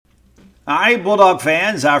All right, Bulldog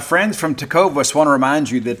fans, our friends from Tecovas want to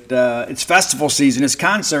remind you that it's festival season, it's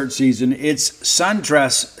concert season, it's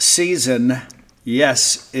sundress season.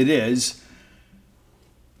 Yes, it is.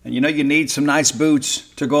 And you know you need some nice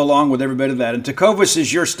boots to go along with every bit of that. And Tecovas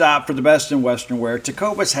is your stop for the best in Western wear.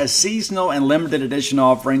 Tecovas has seasonal and limited edition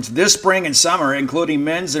offerings this spring and summer, including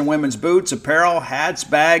men's and women's boots, apparel, hats,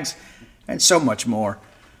 bags, and so much more.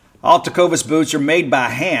 All Tecovas boots are made by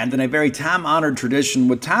hand in a very time-honored tradition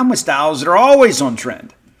with timeless styles that are always on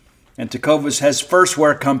trend. And Tecovas has first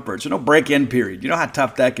wear comfort, so no break-in period. You know how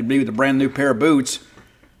tough that can be with a brand new pair of boots.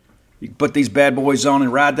 You can put these bad boys on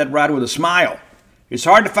and ride that ride with a smile. It's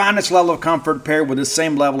hard to find this level of comfort paired with this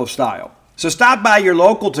same level of style. So stop by your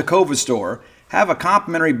local Tecovas store, have a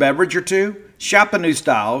complimentary beverage or two, shop the new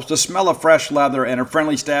styles, the smell of fresh leather, and a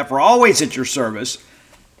friendly staff are always at your service.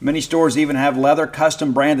 Many stores even have leather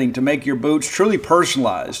custom branding to make your boots truly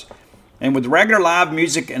personalized. And with regular live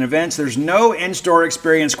music and events, there's no in-store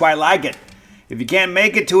experience quite like it. If you can't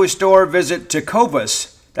make it to a store, visit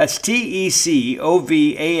Tecovas. That's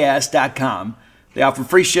TECOVAS.com. They offer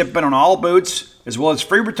free shipping on all boots, as well as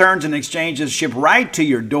free returns and exchanges shipped right to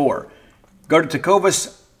your door. Go to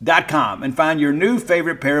Tecovas.com and find your new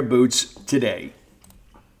favorite pair of boots today.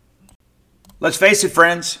 Let's face it,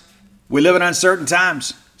 friends, we live in uncertain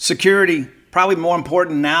times. Security, probably more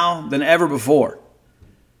important now than ever before.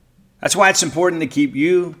 That's why it's important to keep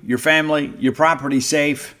you, your family, your property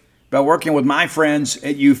safe by working with my friends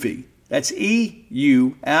at Eufy. That's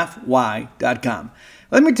EUFY.com.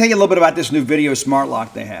 Let me tell you a little bit about this new video smart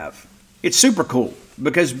lock they have. It's super cool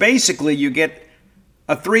because basically you get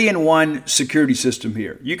a 3-in-1 security system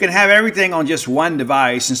here. You can have everything on just one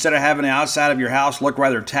device instead of having the outside of your house look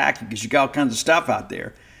rather tacky because you got all kinds of stuff out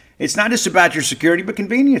there. It's not just about your security, but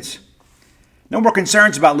convenience. No more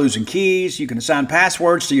concerns about losing keys. You can assign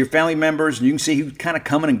passwords to your family members, and you can see who's kind of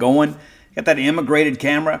coming and going. Got that integrated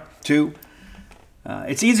camera, too.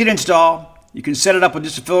 It's easy to install. You can set it up with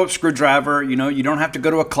just a Phillips screwdriver. You know, you don't have to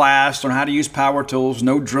go to a class on how to use power tools.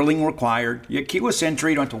 No drilling required. You get keyless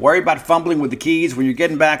entry. You don't have to worry about fumbling with the keys when you're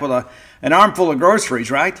getting back with an armful of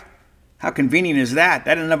groceries, right? How convenient is that?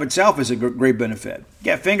 That in and of itself is a great benefit. You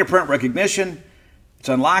get fingerprint recognition. It's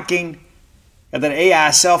unlocking. Got that AI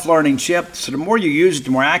self-learning chip. So the more you use it, the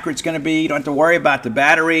more accurate it's going to be. You don't have to worry about the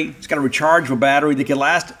battery. It's got a rechargeable battery that can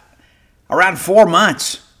last around 4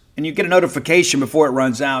 months. And you get a notification before it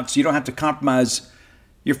runs out, so you don't have to compromise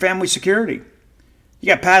your family security. You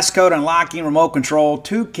got passcode unlocking, remote control,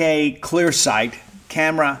 2K clear sight,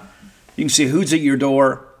 camera. You can see who's at your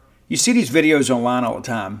door. You see these videos online all the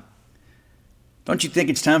time. Don't you think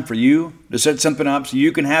it's time for you to set something up so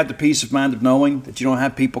you can have the peace of mind of knowing that you don't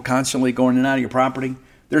have people constantly going in and out of your property?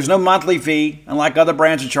 There's no monthly fee. Unlike other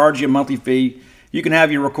brands that charge you a monthly fee, you can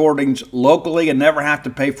have your recordings locally and never have to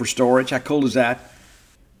pay for storage. How cool is that?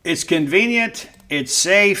 It's convenient. It's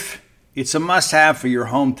safe. It's a must-have for your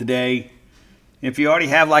home today. If you already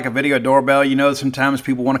have like a video doorbell, you know sometimes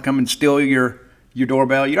people want to come and steal your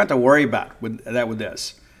doorbell. You don't have to worry about with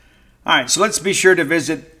this. All right, so let's be sure to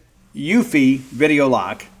visit Eufy Video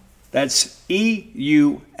Lock. That's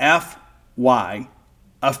EUFY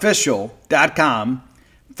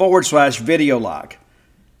official.com/video lock.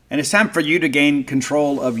 And it's time for you to gain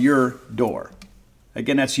control of your door.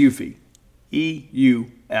 Again, that's Eufy.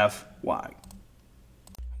 EUFY.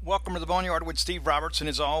 Welcome to the Boneyard with Steve Robertson.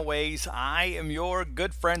 As always, I am your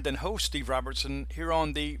good friend and host, Steve Robertson, here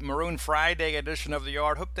on the Maroon Friday edition of The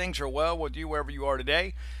Yard. Hope things are well with you wherever you are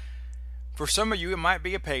today. For some of you, it might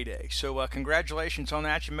be a payday, so congratulations on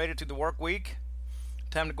that. You made it through the work week.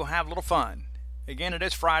 Time to go have a little fun. Again, it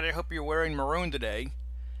is Friday. I hope you're wearing maroon today.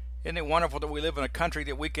 Isn't it wonderful that we live in a country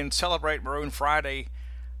that we can celebrate Maroon Friday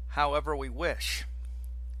however we wish?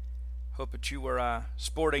 Hope that you are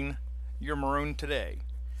sporting your maroon today.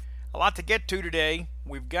 A lot to get to today.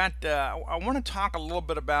 We've got, I want to talk a little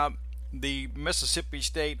bit about the Mississippi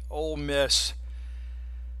State Ole Miss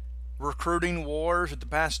recruiting wars of the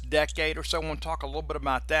past decade or so. I want to talk a little bit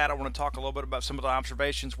about that. I want to talk a little bit about some of the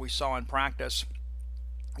observations we saw in practice.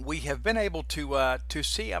 We have been able to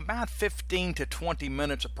see about 15 to 20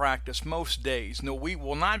 minutes of practice most days. No, we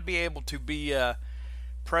will not be able to be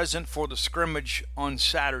present for the scrimmage on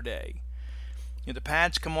Saturday. You know, the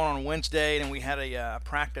pads come on Wednesday, and we had a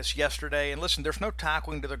practice yesterday. And listen, there's no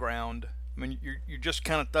tackling to the ground. I mean, you're just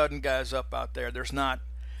kind of thudding guys up out there. There's not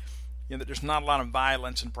a lot of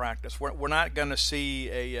violence in practice. We're not going to see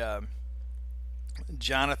a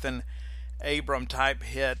Jonathan Abram type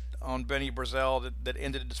hit on Benny Brazell that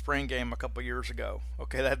ended the spring game a couple years ago.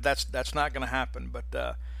 Okay, that's not going to happen.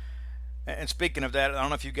 But And speaking of that, I don't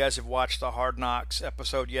know if you guys have watched the Hard Knocks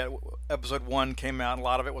episode yet. Episode 1 came out, and a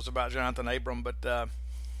lot of it was about Jonathan Abram, but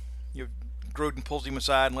Gruden pulls him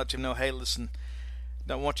aside and lets him know, hey, listen,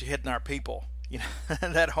 don't want you hitting our people,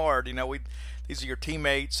 that hard. These are your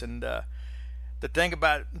teammates, and the thing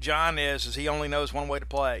about John is he only knows one way to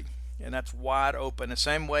play, and that's wide open. The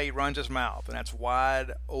same way he runs his mouth, and that's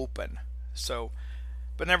wide open. So,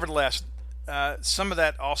 but nevertheless, some of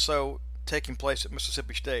that also taking place at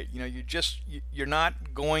Mississippi State. You're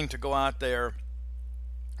not going to go out there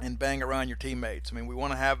and bang around your teammates. I mean, we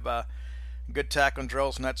want to have good tackling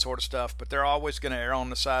drills and that sort of stuff, but they're always going to err on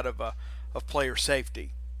the side of player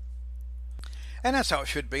safety. And that's how it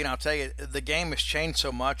should be. And I'll tell you, the game has changed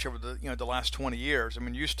so much over the last 20 years. I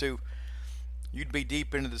mean, used to, you'd be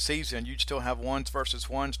deep into the season, you'd still have ones versus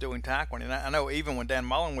ones doing tackling. And I know even when Dan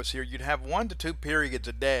Mullen was here, you'd have 1 to 2 periods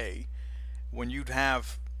a day when you'd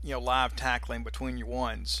have live tackling between your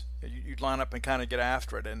ones. You'd line up and kind of get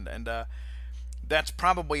after it, and that's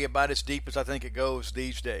probably about as deep as I think it goes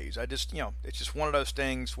these days. It's just one of those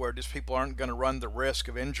things where just people aren't going to run the risk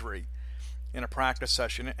of injury in a practice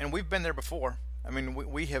session, and we've been there before. I mean,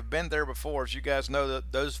 we have been there before. As you guys know,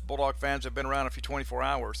 that those Bulldog fans have been around a few 24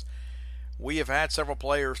 hours. We have had several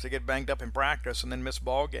players to get banged up in practice and then miss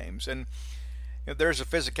ball games, and there's a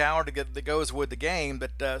physicality that goes with the game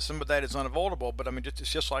that some of that is unavoidable. But I mean,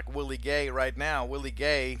 it's just like Willie Gay right now. Willie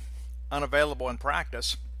Gay, unavailable in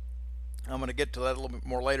practice. I'm going to get to that a little bit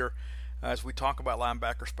more later as we talk about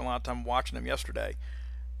linebackers. Spent a lot of time watching them yesterday.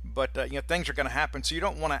 But things are going to happen, so you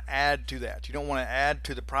don't want to add to that. You don't want to add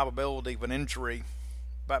to the probability of an injury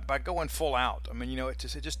by going full out. I mean, it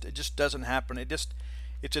just doesn't happen.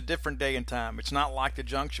 It's a different day and time. It's not like the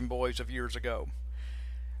Junction Boys of years ago.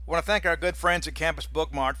 I want to thank our good friends at Campus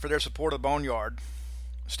Bookmart for their support of the Boneyard.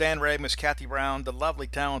 Stan Ray, Miss Kathy Brown, the lovely,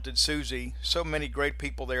 talented Susie, so many great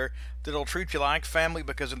people there that'll treat you like family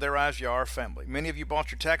because in their eyes you are family. Many of you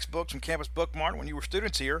bought your textbooks from Campus Bookmart when you were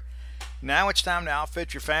students here. Now it's time to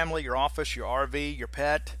outfit your family, your office, your RV, your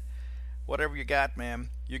pet, whatever you got, man.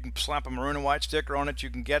 You can slap a maroon and white sticker on it. You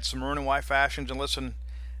can get some maroon and white fashions. And listen,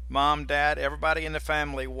 Mom, Dad, everybody in the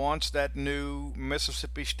family wants that new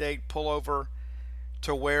Mississippi State pullover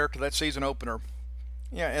to wear to that season opener.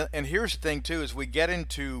 Yeah, and here's the thing too: as we get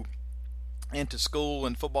into school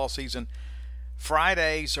and football season,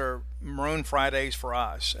 Fridays are Maroon Fridays for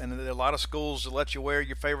us, and there are a lot of schools that let you wear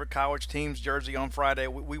your favorite college team's jersey on Friday.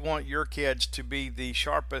 We want your kids to be the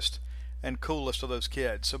sharpest and coolest of those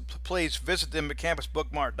kids. So please visit them at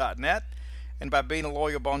campusbookmart.net, and by being a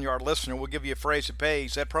loyal Boneyard listener, we'll give you a phrase that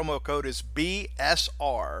pays. That promo code is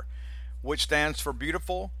BSR, which stands for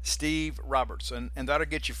Beautiful Steve Roberts, and that'll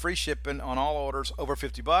get you free shipping on all orders over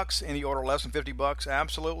 $50. Any order less than $50,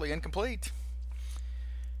 absolutely incomplete.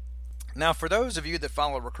 Now, for those of you that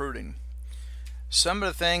follow recruiting, some of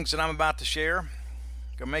the things that I'm about to share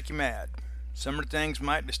gonna make you mad. Some of the things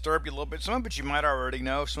might disturb you a little bit. Some of it you might already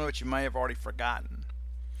know. Some of it you may have already forgotten.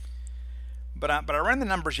 But I ran the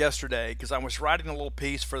numbers yesterday because I was writing a little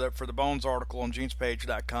piece for the Bones article on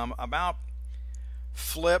genespage.com about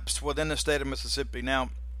flips within the state of Mississippi.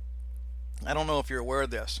 Now, I don't know if you're aware of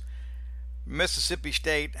this. Mississippi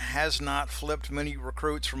State has not flipped many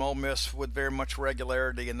recruits from Ole Miss with very much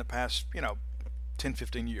regularity in the past, 10,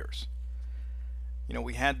 15 years.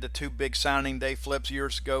 We had the 2 big signing day flips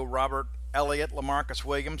years ago. Robert Elliott, LaMarcus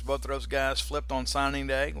Williams, both of those guys flipped on signing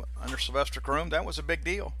day under Sylvester Croom. That was a big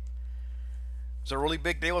deal. It was a really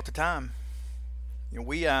big deal at the time.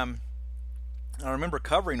 I remember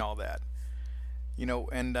covering all that.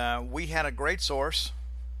 And we had a great source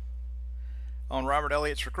on Robert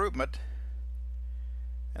Elliott's recruitment,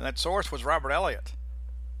 and that source was Robert Elliott.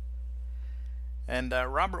 And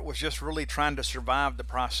Robert was just really trying to survive the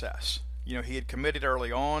process. He had committed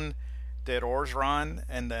early on to Ed Orgeron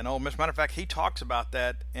and then Ole Miss. Matter of fact, he talks about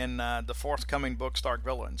that in the forthcoming book, Stark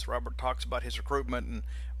Villains. Robert talks about his recruitment and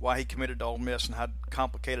why he committed to Ole Miss and how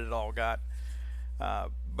complicated it all got.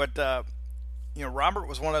 But Robert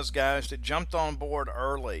was one of those guys that jumped on board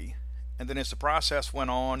early, and then as the process went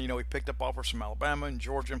on, he picked up offers from Alabama and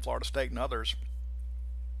Georgia and Florida State and others.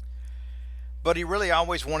 But he really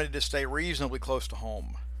always wanted to stay reasonably close to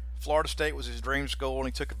home. Florida State was his dream school, and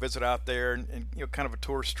he took a visit out there and kind of a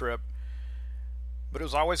tourist trip. But it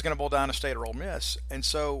was always going to boil down to State or Ole Miss. And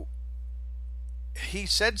so he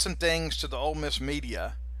said some things to the Ole Miss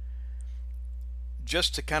media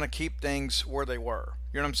just to kind of keep things where they were.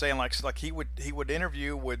 You know what I'm saying? Like he would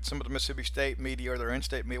interview with some of the Mississippi State media or their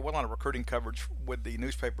in-state media. Well, a lot of recruiting coverage with the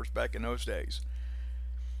newspapers back in those days.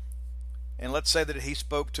 And let's say that he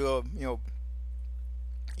spoke to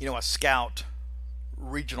a scout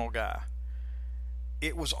regional guy.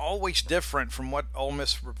 it was always different from what Ole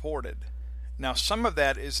Miss reported. Now, some of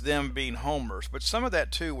that is them being homers, but some of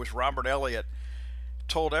that too was Robert Elliott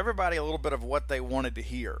told everybody a little bit of what they wanted to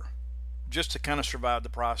hear, just to kind of survive the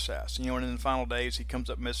process. And in the final days, he comes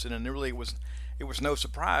up missing, and it was no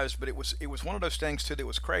surprise, but it was one of those things too that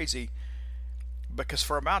was crazy, because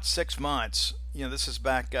for about 6 months, this is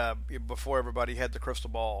back before everybody had the crystal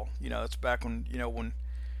ball. It's back when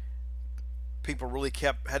people really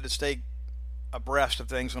had to stay abreast of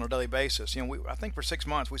things on a daily basis. I think for 6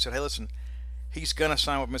 months we said, hey, listen, he's gonna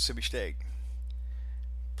sign with Mississippi State.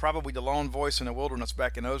 Probably the lone voice in the wilderness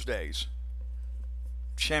back in those days,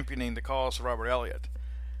 championing the cause of Robert Elliott.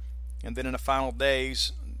 And then in the final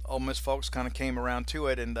days, Ole Miss folks kind of came around to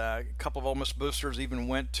it, and a couple of Ole Miss boosters even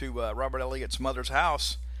went to Robert Elliott's mother's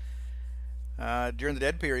house during the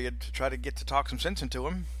dead period to try to get to talk some sense into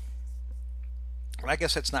him. And I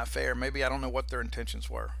guess that's not fair. Maybe I don't know what their intentions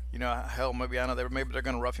were. Hell, maybe I know maybe they're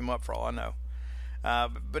going to rough him up for all I know.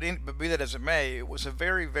 But be that as it may, it was a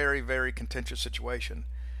very, very, very contentious situation.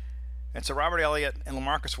 And so Robert Elliott and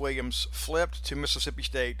LaMarcus Williams flipped to Mississippi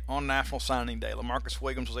State on National Signing Day. LaMarcus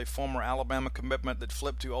Williams was a former Alabama commitment that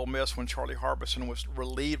flipped to Ole Miss when Charlie Harbison was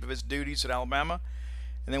relieved of his duties at Alabama.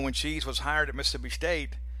 And then when Cheese was hired at Mississippi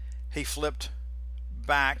State, he flipped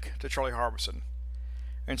back to Charlie Harbison.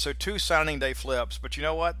 And so 2 signing day flips. But you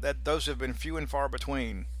know what? Those have been few and far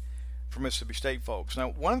between for Mississippi State folks. Now,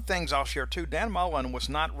 one of the things I'll share too, Dan Mullen was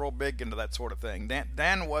not real big into that sort of thing.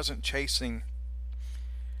 Dan wasn't chasing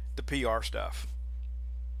the PR stuff.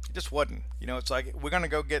 It just wasn't. It's like, we're going to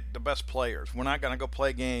go get the best players. We're not going to go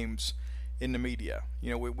play games in the media.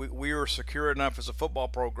 We are secure enough as a football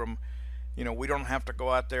program. We don't have to go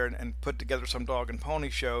out there and put together some dog and pony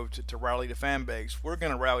show to rally the fan base. We're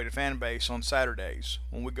going to rally the fan base on Saturdays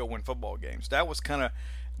when we go win football games. That was kind of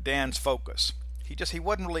Dan's focus. He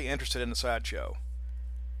wasn't really interested in the sideshow.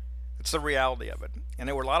 It's the reality of it. And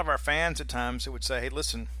there were a lot of our fans at times that would say, hey,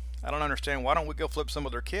 listen, I don't understand. Why don't we go flip some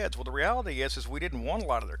of their kids? Well, the reality is we didn't want a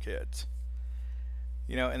lot of their kids.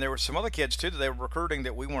 And there were some other kids, too, that they were recruiting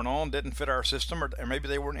that we weren't on, didn't fit our system, or maybe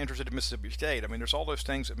they weren't interested in Mississippi State. I mean, there's all those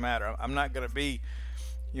things that matter. I'm not going to be,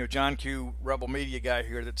 John Q. Rebel Media guy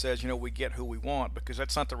here that says, we get who we want, because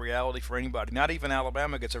that's not the reality for anybody. Not even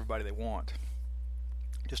Alabama gets everybody they want.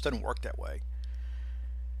 It just doesn't work that way.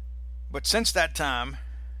 But since that time,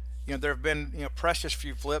 there have been, precious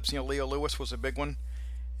few flips. Leo Lewis was a big one,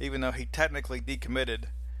 even though he technically decommitted,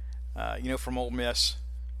 from Ole Miss,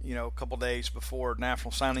 a couple days before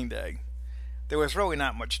National Signing Day. There was really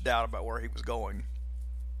not much doubt about where he was going.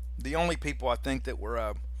 The only people I think that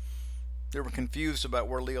were confused about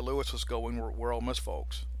where Leo Lewis was going were Ole Miss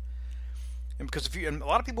folks. And because and a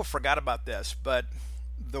lot of people forgot about this, but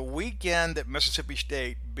the weekend that Mississippi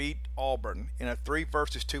State beat Auburn in a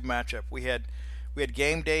 3-2 matchup, we had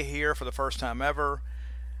game day here for the first time ever.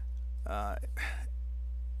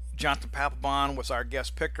 Jonathan Papelbon was our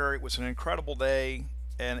guest picker. It was an incredible day,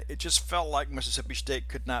 and it just felt like Mississippi State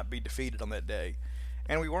could not be defeated on that day,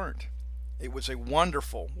 and we weren't. It was a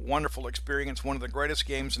wonderful, wonderful experience, one of the greatest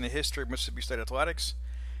games in the history of Mississippi State athletics.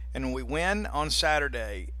 And when we win on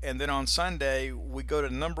Saturday, and then on Sunday, we go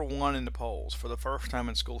to number 1 in the polls for the first time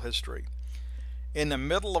in school history. In the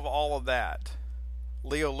middle of all of that,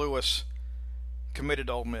 Leo Lewis committed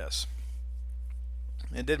to Ole Miss.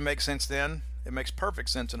 It didn't make sense then. It makes perfect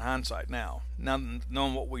sense in hindsight now. Now,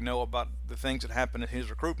 knowing what we know about the things that happened in his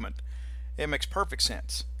recruitment, it makes perfect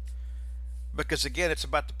sense. Because, again, it's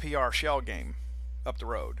about the PR shell game up the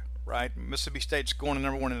road, right? Mississippi State's going to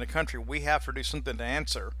number 1 in the country. We have to do something to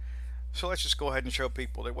answer. So let's just go ahead and show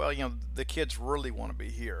people that, well, the kids really want to be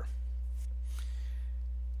here.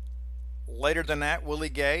 Later than that, Willie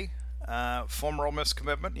Gay, former Ole Miss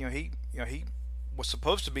commitment, he was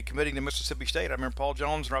supposed to be committing to Mississippi State. I remember Paul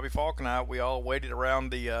Jones and Robbie Falk and I, we all waited around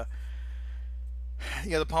the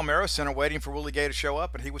Palmero Center waiting for Willie Gay to show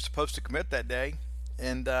up, and he was supposed to commit that day,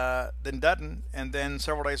 and then doesn't, and then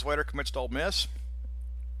several days later commits to Ole Miss.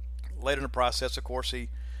 Later in the process, of course, he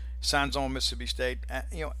signs on Mississippi State,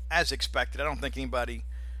 as expected. I don't think anybody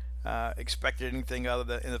expected anything other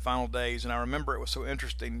than in the final days, and I remember it was so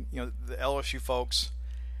interesting, the LSU folks,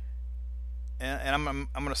 and I'm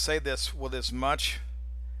going to say this with as much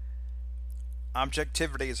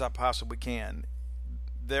objectivity as I possibly can.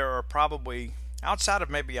 There are probably, outside of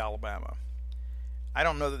maybe Alabama, I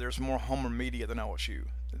don't know that there's more homer media than LSU.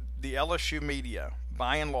 The LSU media,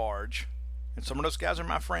 by and large, and some of those guys are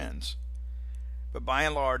my friends, but by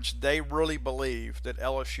and large, they really believe that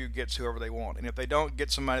LSU gets whoever they want. And if they don't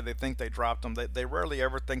get somebody they think they dropped them, they rarely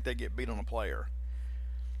ever think they get beat on a player.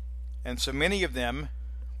 And so many of them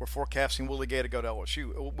were forecasting Willie Gay to go to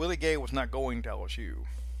LSU. Willie Gay was not going to LSU.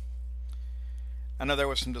 I know there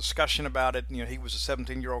was some discussion about it. He was a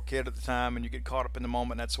 17-year-old kid at the time, and you get caught up in the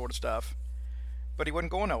moment and that sort of stuff. But he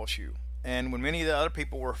wasn't going to LSU. And when many of the other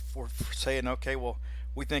people were saying, okay, well,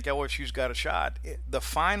 we think LSU's got a shot, the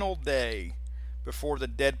final day before the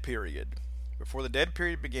dead period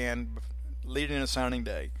began, leading into signing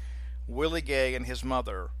day, Willie Gay and his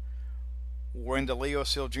mother were in the Leo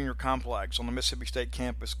Seal Jr. complex on the Mississippi State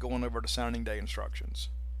campus going over to signing day instructions.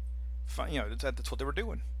 That's what they were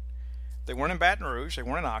doing. They weren't in Baton Rouge. They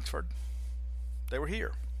weren't in Oxford. They were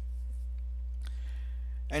here.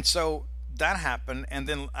 And so that happened. And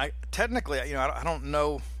then I don't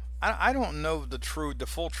know. I don't know the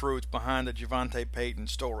full truth behind the Javonte Payton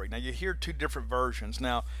story. Now you hear two different versions.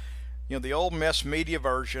 Now, the Ole Miss media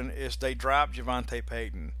version is they dropped Javonte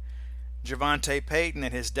Payton. Javonte Payton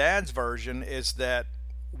and his dad's version is that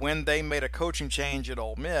when they made a coaching change at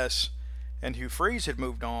Ole Miss and Hugh Freeze had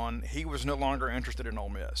moved on, he was no longer interested in Ole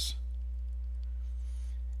Miss.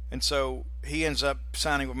 And so he ends up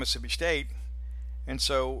signing with Mississippi State. And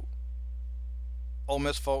so Ole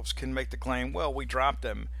Miss folks can make the claim, well, we dropped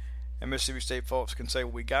him. And Mississippi State folks can say,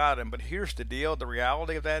 well, we got him. But here's the deal. The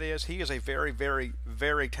reality of that is he is a very, very,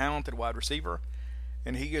 very talented wide receiver.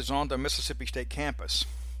 And he is on the Mississippi State campus.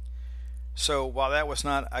 So while that was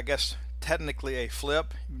not, I guess, technically a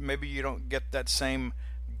flip, maybe you don't get that same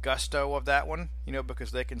gusto of that one,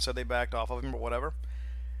 because they can say they backed off of him or whatever.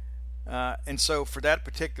 And so for that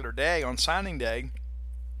particular day, on signing day,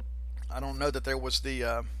 I don't know that there was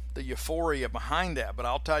the euphoria behind that. But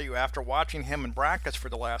I'll tell you, after watching him in practice for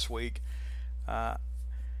the last week,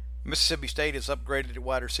 Mississippi State has upgraded at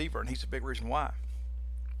wide receiver, and he's a big reason why.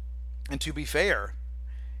 And to be fair,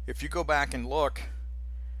 if you go back and look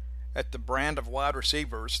at the brand of wide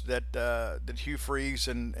receivers that Hugh Freeze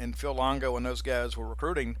and Phil Longo and those guys were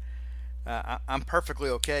recruiting, I'm perfectly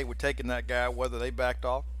okay with taking that guy whether they backed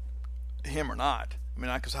off him or not. I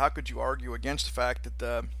mean, because how could you argue against the fact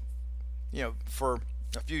that, for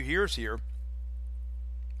a few years here,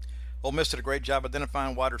 Ole Miss did a great job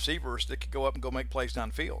identifying wide receivers that could go up and go make plays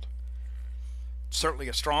downfield. Certainly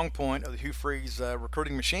a strong point of the Hugh Freeze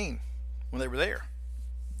recruiting machine when they were there.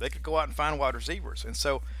 They could go out and find wide receivers. And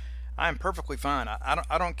so I am perfectly fine.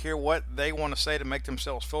 I don't care what they want to say to make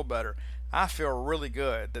themselves feel better. I feel really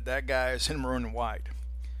good that guy is in maroon and white.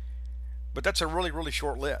 But that's a really, really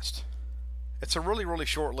short list. It's a really, really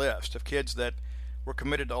short list of kids that were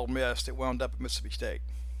committed to Ole Miss that wound up at Mississippi State.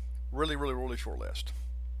 Really, really, really short list.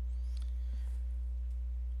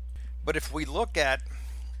 But if we look at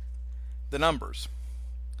the numbers,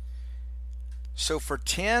 so for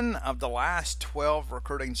 10 of the last 12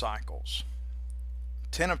 recruiting cycles,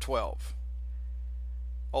 10 of 12,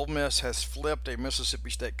 Ole Miss has flipped a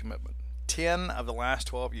Mississippi State commitment. 10 of the last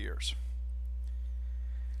 12 years.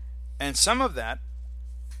 And some of that,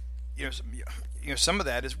 some of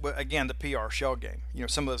that is, again, the PR shell game.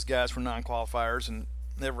 Some of those guys were non-qualifiers and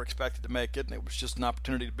never expected to make it, and it was just an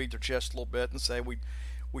opportunity to beat their chest a little bit and say, we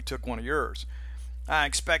took one of yours. I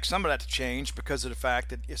expect some of that to change because of the fact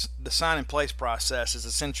that the sign-in-place process is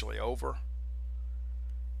essentially over.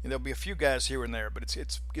 There'll be a few guys here and there, but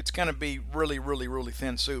it's going to be really, really, really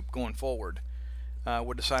thin soup going forward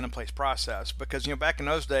with the sign-in-place process. Because, back in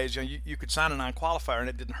those days, you could sign a non-qualifier and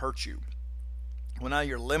it didn't hurt you. Well, now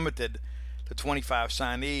you're limited to 25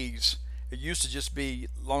 signees. It used to just be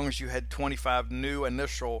as long as you had 25 new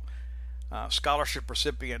initial scholarship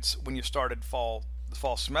recipients when you started the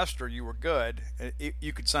fall semester, you were good.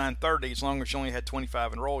 You could sign 30 as long as you only had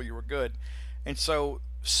 25 enroll, you were good. And so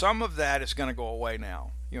some of that is going to go away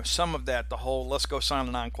now. Some of that, the whole let's go sign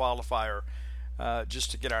a non-qualifier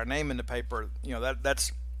just to get our name in the paper,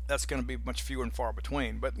 that's going to be much fewer and far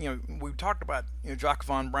between. But, we talked about,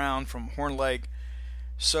 Jacquavon Brown from Horn Lake.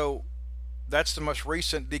 So that's the most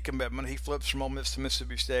recent decommitment. He flips from Ole Miss to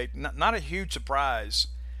Mississippi State. Not a huge surprise.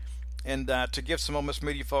 And to give some Ole Miss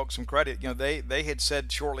media folks some credit, they had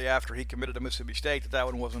said shortly after he committed to Mississippi State that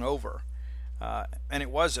one wasn't over. And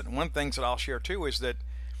it wasn't. One of the things that I'll share, too, is that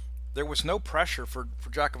there was no pressure for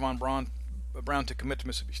Jacquavon Brown to commit to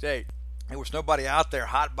Mississippi State. There was nobody out there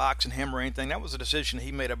hotboxing him or anything. That was a decision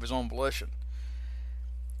he made of his own volition.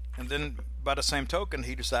 And then, by the same token,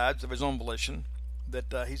 he decides of his own volition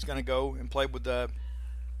that he's going to go and play with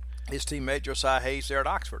his teammate Josiah Hayes there at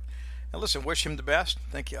Oxford. And listen, wish him the best.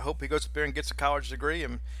 I hope he goes up there and gets a college degree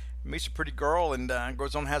and meets a pretty girl and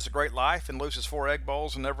goes on and has a great life and loses 4 Egg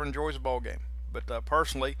Bowls and never enjoys a bowl game. But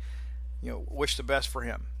personally, wish the best for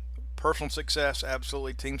him. Personal success,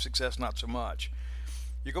 absolutely. Team success, not so much.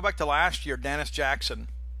 You go back to last year, Dennis Jackson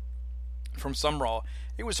from Sumrall,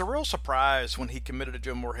 It was a real surprise when he committed to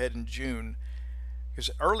Joe Moorhead in June,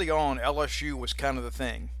 because early on LSU was kind of the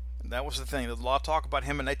thing. That was the thing. There's a lot of talk about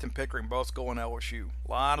him and Nathan Pickering both going to LSU.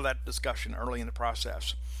 A lot of that discussion early in the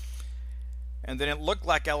process. And then it looked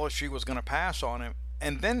like LSU was going to pass on him.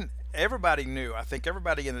 And then everybody knew, I think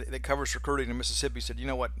everybody that covers recruiting in Mississippi said, you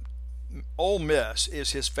know what, Ole Miss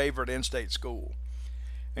is his favorite in-state school.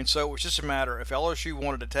 And so it was just a matter, if LSU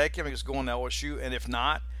wanted to take him, he was going to LSU. And if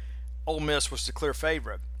not, Ole Miss was the clear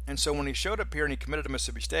favorite. And so when he showed up here and he committed to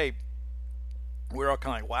Mississippi State, we were all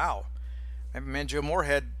kind of like, wow. Man, Joe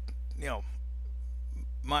Moorhead,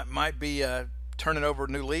 might be turning over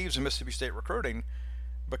new leaves in Mississippi State recruiting,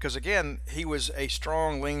 because again, he was a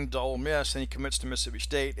strong lean to Ole Miss, and he commits to Mississippi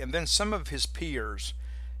State. And then some of his peers,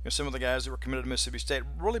 some of the guys that were committed to Mississippi State,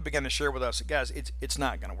 really began to share with us, guys, it's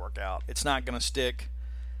not going to work out. It's not going to stick.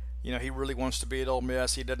 He really wants to be at Ole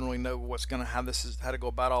Miss. He doesn't really know how to go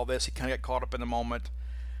about all this. He kind of got caught up in the moment,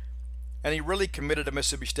 and he really committed to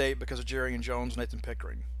Mississippi State because of Jerry and Jones and Nathan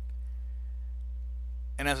Pickering.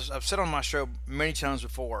 And as I've said on my show many times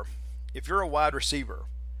before, if you're a wide receiver,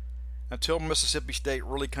 until Mississippi State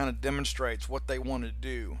really kind of demonstrates what they want to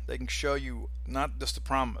do, they can show you not just the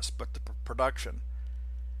promise, but the production.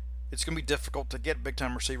 It's going to be difficult to get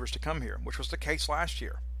big-time receivers to come here, which was the case last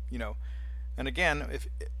year. And again, if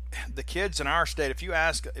the kids in our state, if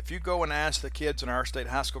you go and ask the kids in our state,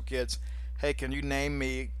 high school kids, hey, can you name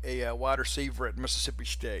me a wide receiver at Mississippi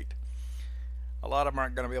State? A lot of them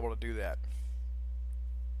aren't going to be able to do that.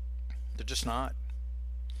 They're just not.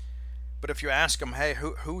 But if you ask them, hey,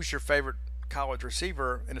 who's your favorite college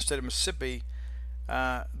receiver in the state of Mississippi,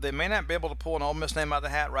 they may not be able to pull an Ole Miss name out of the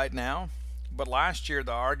hat right now, but last year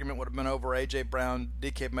the argument would have been over A.J. Brown,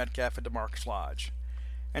 DK Metcalf, and DeMarcus Lodge.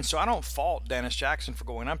 And so I don't fault Dennis Jackson for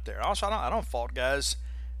going up there. Also, I don't fault guys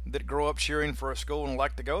that grow up cheering for a school and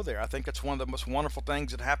like to go there. I think it's one of the most wonderful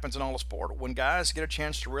things that happens in all of sport. When guys get a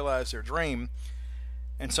chance to realize their dream,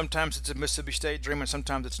 and sometimes it's a Mississippi State dream and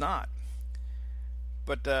sometimes it's not.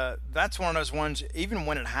 But that's one of those ones, even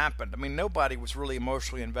when it happened, nobody was really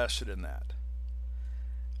emotionally invested in that.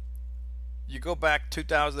 You go back to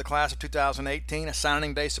the class of 2018, a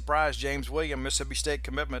signing day surprise, James Williams, Mississippi State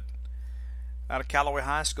commitment out of Callaway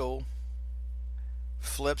High School,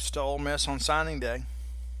 flips to Ole Miss on signing day.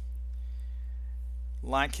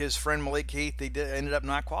 Like his friend Malik Heath, he ended up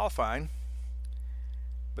not qualifying.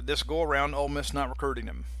 But this go-around, Ole Miss not recruiting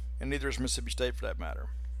him, and neither is Mississippi State for that matter.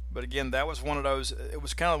 But again, that was one of those. It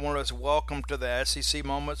was kind of one of those welcome to the SEC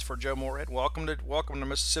moments for Joe Moorhead. Welcome to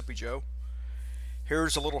Mississippi, Joe.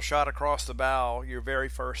 Here's a little shot across the bow, your very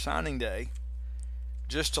first signing day,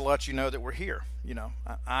 just to let you know that we're here.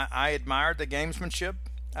 I admired the gamesmanship,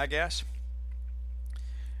 I guess.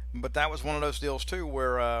 But that was one of those deals too,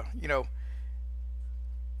 where I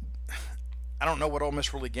don't know what Ole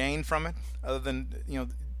Miss really gained from it, other than a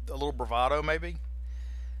little bravado maybe.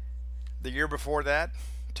 The year before that,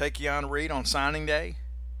 Takeon Reed on signing day,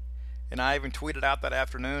 and I even tweeted out that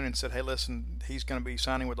afternoon and said, hey, listen, he's going to be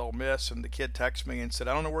signing with Ole Miss. And the kid texted me and said,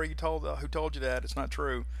 I don't know who told you that. It's not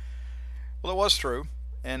true. Well, it was true,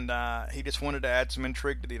 and he just wanted to add some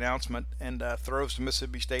intrigue to the announcement and throws the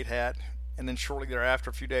Mississippi State hat. And then shortly thereafter,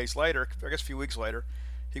 a few weeks later,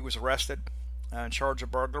 he was arrested in charge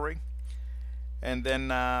of burglary. And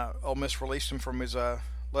then Ole Miss released him from his letter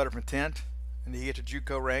of intent, and he hit the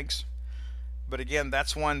JUCO ranks. But again,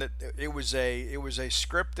 that's one that it was a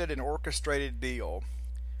scripted and orchestrated deal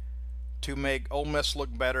to make Ole Miss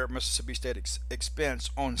look better at Mississippi State expense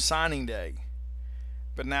on signing day.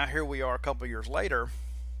 But now here we are a couple of years later,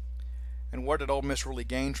 and what did Ole Miss really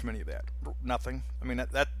gain from any of that? Nothing.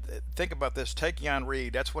 Think about this. Takeon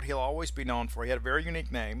Reed, that's what he'll always be known for. He had a very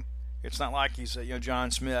unique name. It's not like he's John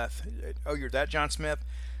Smith. Oh, you're that John Smith?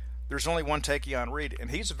 There's only one Takeon Reed, and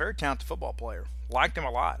he's a very talented football player. Liked him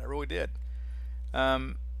a lot. I really did.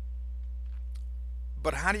 But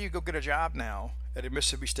how do you go get a job now at a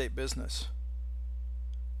Mississippi State business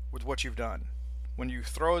with what you've done? When you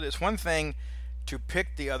throw, it's one thing to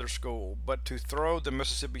pick the other school, but to throw the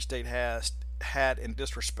Mississippi State hat in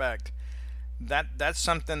disrespect, that's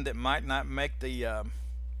something that might not make the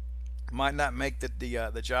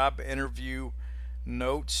job interview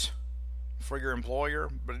notes for your employer,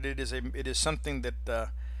 but it is something that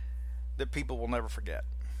people will never forget.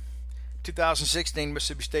 2016,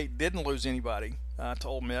 Mississippi State didn't lose anybody to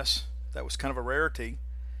Ole Miss. That was kind of a rarity.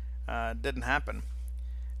 Didn't happen.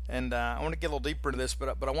 And I want to get a little deeper into this, but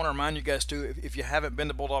I want to remind you guys too, if you haven't been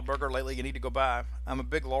to Bulldog Burger lately, you need to go by. I'm a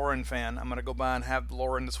big Lauren fan. I'm going to go by and have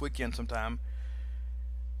Lauren this weekend sometime.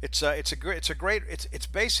 It's a great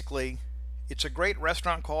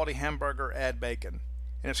restaurant quality hamburger, add bacon.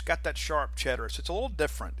 and it's got that sharp cheddar. So it's a little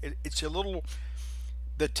different.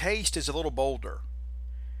 The taste is a little bolder.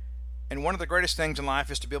 And one of the greatest things in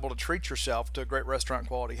life is to be able to treat yourself to a great restaurant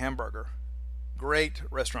quality hamburger. Great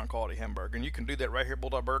restaurant quality hamburger. And you can do that right here at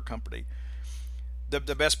Bulldog Burger Company.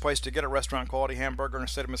 The best place to get a restaurant quality hamburger in the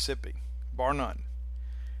state of Mississippi, bar none.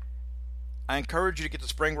 I encourage you to get the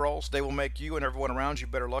spring rolls. They will make you and everyone around you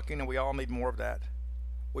better looking, and we all need more of that.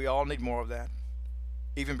 We all need more of that.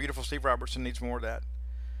 Even beautiful Steve Robertson needs more of that.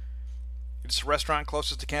 It's the restaurant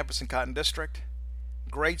closest to campus in Cotton District.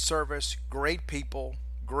 Great service, great people,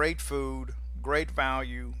 great food, great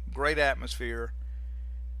value, great atmosphere.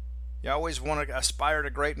 You always want to aspire to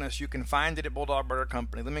greatness. You can find it at Bulldog Burger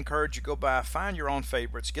Company. Let me encourage you, go by, find your own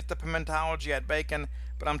favorites. Get the pimentology at bacon,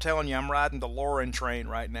 but I'm telling you, I'm riding the Lauren train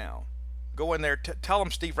right now. Go in there, tell them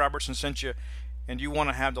Steve Robertson sent you, and you want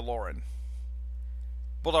to have the Lauren.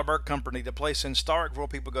 Bulldog Burger Company, the place in Starkville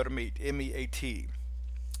people go to meet, MEAT.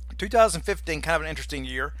 2015, kind of an interesting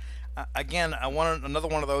year. Again, I wanted another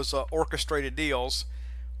one of those orchestrated deals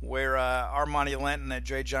where Armani Linton and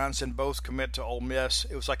Jay Johnson both commit to Ole Miss.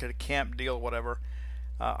 It was like a camp deal, whatever.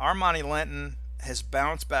 Armani Linton has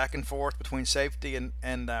bounced back and forth between safety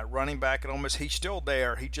and running back at Ole Miss. He's still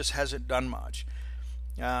there. He just hasn't done much.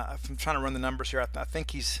 I'm trying to run the numbers here. I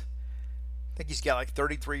think he's got like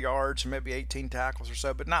 33 yards and maybe 18 tackles or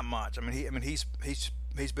so, but not much.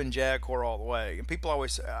 He's been Jag Corps all the way. And people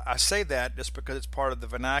always, I say that just because it's part of the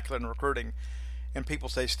vernacular in recruiting. And people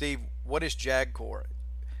say, Steve, what is Jag Corps?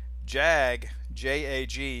 JAG,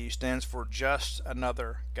 J-A-G, stands for just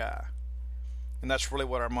another guy. And that's really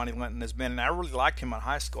what Armani Linton has been. And I really liked him in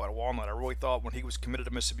high school at Walnut. I really thought when he was committed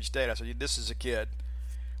to Mississippi State, I said, this is a kid.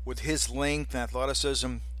 With his length and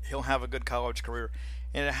athleticism, he'll have a good college career.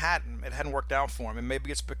 And it hadn't worked out for him. And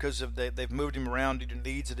maybe it's because they've moved him around due to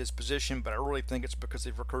needs at his position, but I really think it's because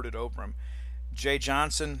they've recruited over him. Jay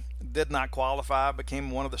Johnson did not qualify,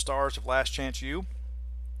 became one of the stars of Last Chance U.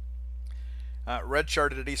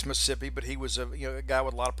 Redshirted at East Mississippi, but he was a guy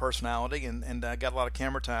with a lot of personality and got a lot of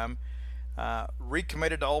camera time.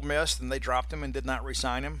 Recommitted to Ole Miss, and they dropped him and did not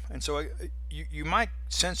re-sign him. And so you might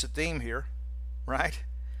sense a theme here, right?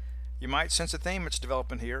 You might sense a theme that's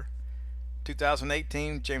developing here.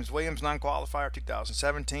 2018, James Williams, non-qualifier.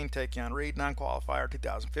 2017, Takeon Reed, non-qualifier.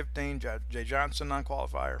 2015, Jay Johnson,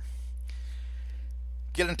 non-qualifier.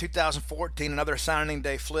 Get in 2014, another signing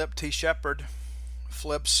day flip. T. Shepard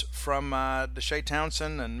flips from Deshae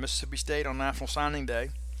Townsend and Mississippi State on National Signing Day.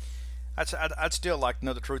 I'd still like to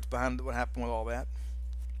know the truth behind what happened with all that.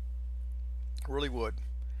 Really would.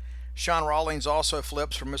 Sean Rawlings also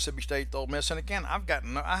flips from Mississippi State to Ole Miss. And again,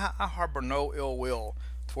 I harbor no ill will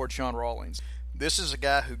toward Sean Rawlings. This is a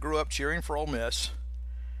guy who grew up cheering for Ole Miss.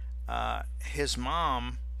 His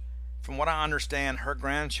mom, from what I understand, her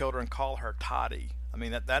grandchildren call her Toddy. I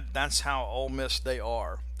mean, that's how Ole Miss they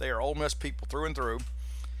are. They are Ole Miss people through and through.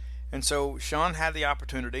 And so Sean had the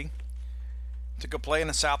opportunity to go play in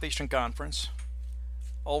the Southeastern Conference.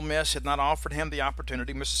 Ole Miss had not offered him the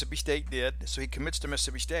opportunity. Mississippi State did, so he commits to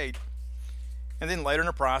Mississippi State. And then later in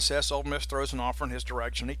the process, Ole Miss throws an offer in his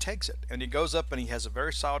direction. He takes it, and he goes up, and he has a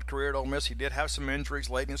very solid career at Ole Miss. He did have some injuries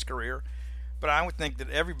late in his career, but I would think that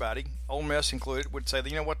everybody, Ole Miss included, would say that,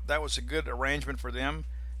 you know what, that was a good arrangement for them.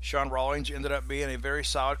 Sean Rawlings ended up being a very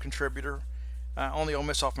solid contributor on the Ole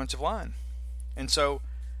Miss offensive line. And so,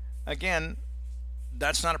 again,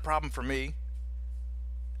 that's not a problem for me.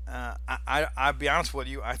 I'll be honest with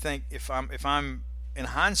you. I think if I'm in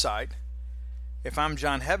hindsight, if I'm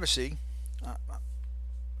John Hevesy,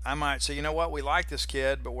 I might say, you know what, we like this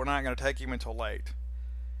kid, but we're not going to take him until late.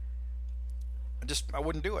 I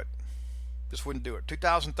wouldn't do it. Just wouldn't do it.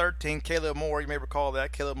 2013, Caleb Moore, you may recall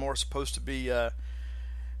that. Caleb Moore is supposed to be the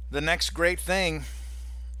next great thing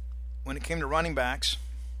when it came to running backs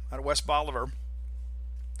out of West Bolivar.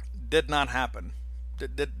 Did not happen.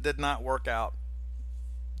 Did not work out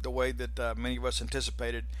the way that many of us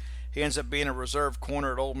anticipated. He ends up being a reserve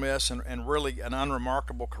corner at Ole Miss and really an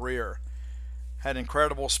unremarkable career. Had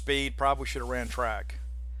incredible speed, probably should have ran track.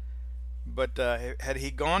 But had he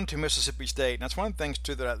gone to Mississippi State, and that's one of the things,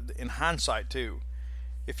 too, that in hindsight, too,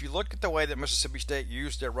 if you look at the way that Mississippi State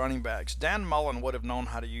used their running backs, Dan Mullen would have known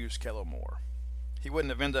how to use Caleb Moore. He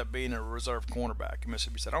wouldn't have ended up being a reserve cornerback in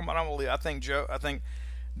Mississippi State. I don't believe. I think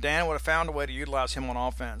Dan would have found a way to utilize him on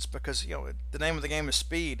offense because, the name of the game is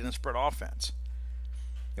speed and spread offense.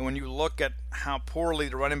 And when you look at how poorly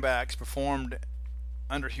the running backs performed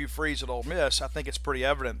under Hugh Freeze at Ole Miss, I think it's pretty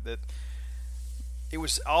evident that it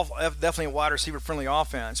was definitely a wide receiver friendly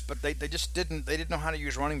offense, but they just didn't know how to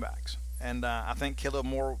use running backs. And I think Caleb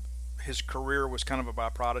Moore, his career was kind of a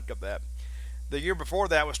byproduct of that. The year before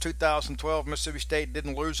that was 2012. Mississippi State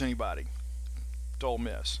didn't lose anybody to Ole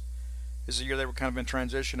Miss. This is the year they were kind of in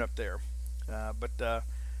transition up there, but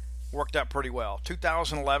worked out pretty well.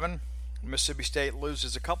 2011, Mississippi State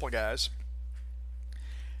loses a couple of guys.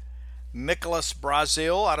 Nicholas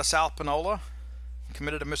Brazil out of South Panola,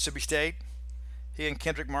 committed to Mississippi State. He and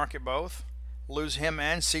Kendrick Market both lose him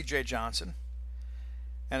and C.J. Johnson.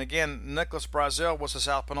 And again, Nicholas Brazil was a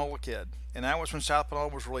South Panola kid, and that was when South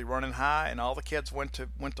Panola was really running high, and all the kids went to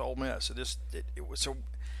Ole Miss.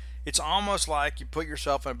 It's almost like you put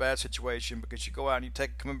yourself in a bad situation because you go out and you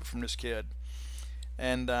take a commitment from this kid,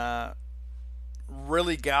 and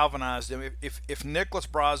really galvanized him. If Nicholas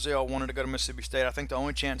Brazil wanted to go to Mississippi State, I think the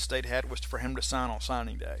only chance State had was for him to sign on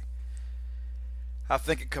signing day. I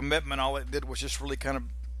think a commitment, all it did was just really kind of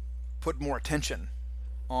put more attention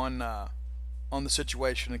on the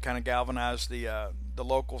situation and kind of galvanize the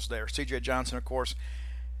locals there. C.J. Johnson, of course,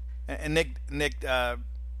 and Nick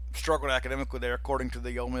struggled academically there, according to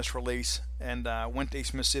the Ole Miss release, and went to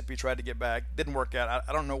East Mississippi, tried to get back. Didn't work out.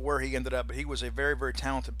 I don't know where he ended up, but he was a very, very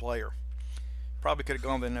talented player. Probably could have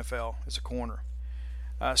gone to the NFL as a corner.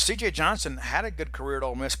 C.J. Johnson had a good career at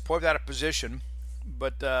Ole Miss, played out of position,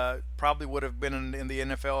 but probably would have been in the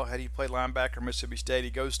NFL had he played linebacker at Mississippi State. He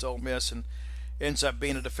goes to Ole Miss and ends up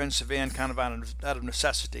being a defensive end kind of out of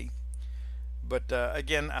necessity. But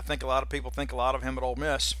again, I think a lot of people think a lot of him at Ole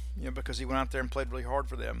Miss, because he went out there and played really hard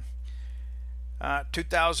for them.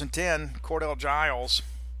 2010, Cordell Giles,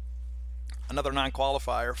 another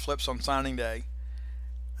non-qualifier, flips on signing day.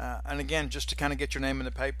 And again, just to kind of get your name in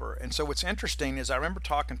the paper. And so what's interesting is I remember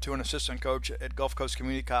talking to an assistant coach at Gulf Coast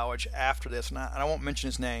Community College after this, and I won't mention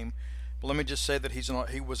his name, but let me just say that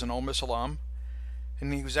he was an Ole Miss alum,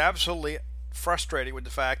 and he was absolutely frustrated with the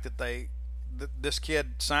fact that this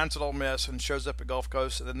kid signs at Ole Miss and shows up at Gulf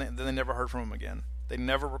Coast, and then they never heard from him again. They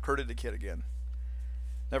never recruited the kid again.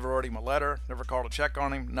 Never wrote him a letter, never called a check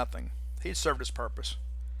on him, nothing. He served his purpose.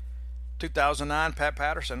 2009, Pat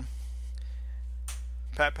Patterson,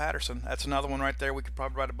 that's another one right there. We could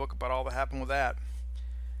probably write a book about all that happened with that.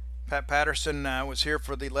 Pat Patterson was here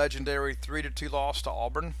for the legendary 3-2 loss to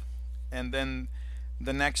Auburn, and then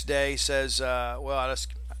the next day says,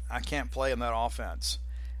 I can't play in that offense.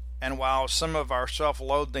 And while some of our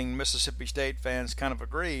self-loathing Mississippi State fans kind of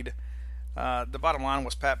agreed, the bottom line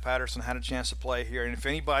was Pat Patterson had a chance to play here. And if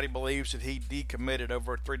anybody believes that he decommitted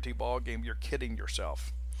over a 3-2 ball game, you're kidding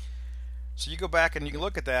yourself. So you go back and you can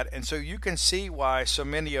look at that, and so you can see why so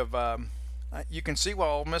many of you can see why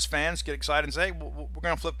Ole Miss fans get excited and say, hey, we're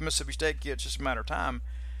going to flip the Mississippi State kid. It's just a matter of time.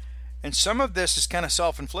 And some of this is kind of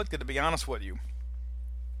self-inflicted, to be honest with you.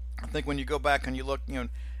 I think when you go back and you look,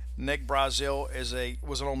 Nick Brazil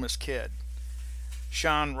was an Ole Miss kid.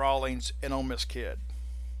 Sean Rawlings, an Ole Miss kid.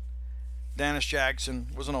 Dennis Jackson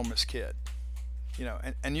was an Ole Miss kid.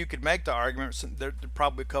 And you could make the argument there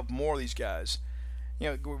probably a couple more of these guys.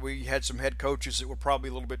 We had some head coaches that were probably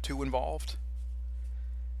a little bit too involved.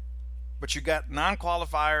 But you got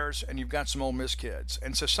non-qualifiers and you've got some Ole Miss kids.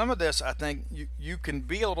 And so some of this, I think, you can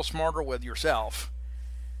be a little smarter with yourself.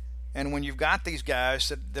 And when you've got these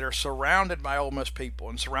guys that are surrounded by Ole Miss people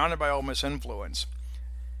and surrounded by Ole Miss influence,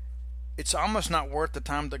 it's almost not worth the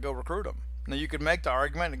time to go recruit them. Now, you could make the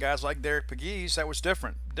argument that guys like Derek Pegues, that was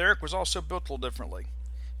different. Derek was also built a little differently.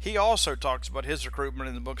 He also talks about his recruitment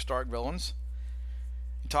in the book Stark Villains.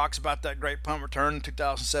 He talks about that great punt return in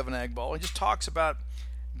 2007 Egg Bowl. He just talks about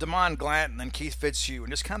Damon Glanton and Keith Fitzhugh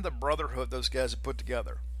and just kind of the brotherhood those guys have put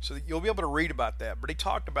together. So you'll be able to read about that. But he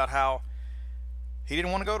talked about how he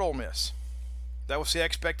didn't want to go to Ole Miss. That was the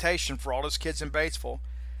expectation for all his kids in Batesville.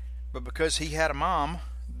 But because he had a mom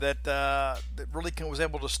that really was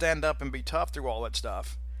able to stand up and be tough through all that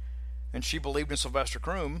stuff, and she believed in Sylvester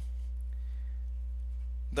Croom,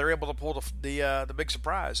 they're able to pull the big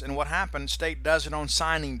surprise. And what happened, State does it on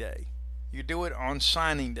signing day. You do it on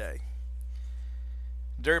signing day.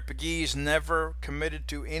 Derek Pegues never committed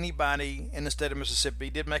to anybody in the state of Mississippi.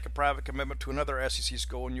 He did make a private commitment to another SEC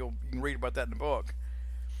school, and you can read about that in the book.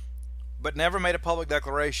 But never made a public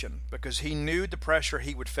declaration because he knew the pressure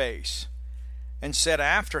he would face, and said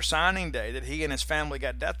after signing day that he and his family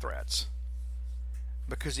got death threats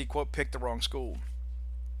because he, quote, picked the wrong school.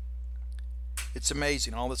 It's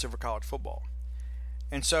amazing, all this over college football.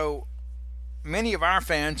 And so many of our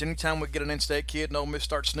fans, anytime we get an in-state kid and Ole Miss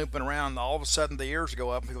starts snooping around, all of a sudden the ears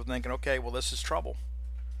go up and people thinking, okay, well, this is trouble.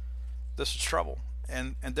 This is trouble.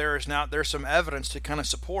 And there's some evidence to kind of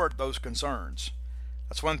support those concerns.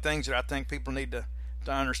 That's one of the things that I think people need to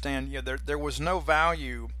understand. There was no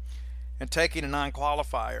value in taking a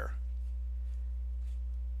non-qualifier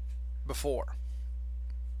before.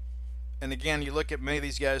 And again, you look at many of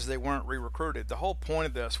these guys, they weren't re-recruited. The whole point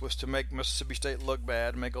of this was to make Mississippi State look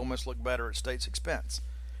bad and make Ole Miss look better at State's expense.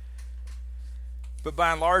 But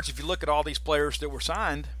by and large, if you look at all these players that were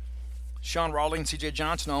signed, Sean Raleigh and C.J.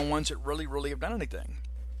 Johnson are the ones that really have done anything.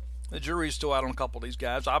 The jury's still out on a couple of these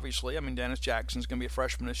guys, obviously. I mean, Dennis Jackson's going to be a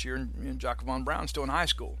freshman this year, and Jacqueline Brown's still in high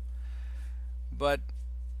school. But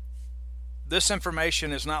this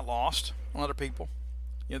information is not lost on other people.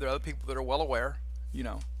 There are other people that are well aware.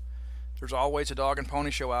 There's always a dog and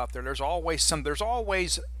pony show out there. There's always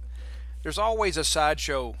a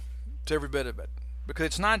sideshow to every bit of it. Because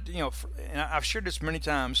it's not, and I've shared this many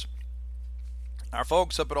times, our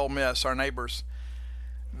folks up at Ole Miss, our neighbors,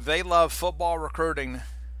 they love football recruiting,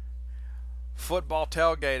 football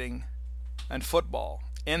tailgating, and football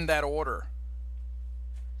in that order.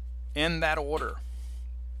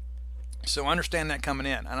 So understand that coming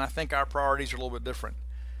in. And I think our priorities are a little bit different.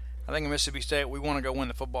 I think in Mississippi State, we want to go win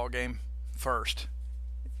the football game first.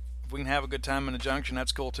 If we can have a good time in the Junction,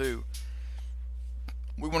 that's cool too.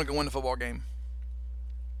 We want to go win the football game.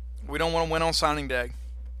 We don't want to win on signing day.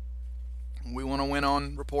 We want to win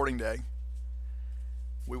on reporting day.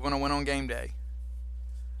 We want to win on game day.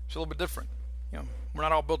 It's a little bit different. We're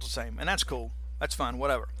not all built the same, and that's cool. That's fine,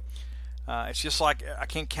 whatever. It's just like I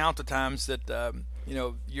can't count the times that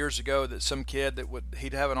years ago that some kid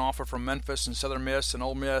he'd have an offer from Memphis and Southern Miss and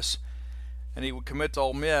Ole Miss, and he would commit to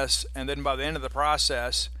Ole Miss, and then by the end of the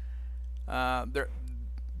process,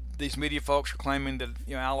 these media folks were claiming that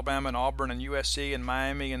Alabama and Auburn and USC and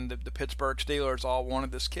Miami and the Pittsburgh Steelers all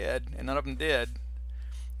wanted this kid, and none of them did,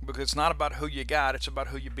 because it's not about who you got, it's about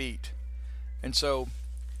who you beat. And so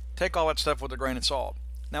take all that stuff with a grain of salt.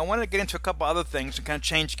 Now I wanted to get into a couple other things and kind of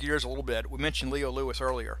change gears a little bit. We mentioned Leo Lewis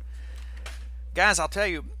earlier. Guys, I'll tell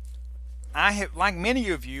you, like many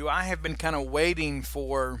of you, I have been kind of waiting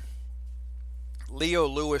for Leo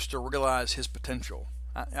Lewis to realize his potential.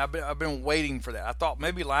 I've been waiting for that. I thought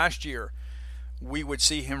maybe last year we would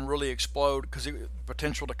see him really explode because he had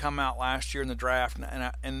potential to come out last year in the draft,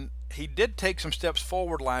 and he did take some steps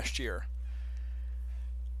forward last year.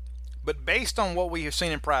 But based on what we have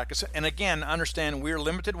seen in practice, and again, understand we're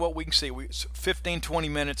limited what we can see. 15, 20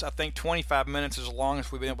 minutes, I think 25 minutes is as long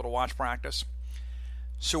as we've been able to watch practice.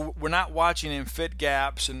 So we're not watching him fit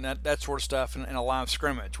gaps and that sort of stuff in a live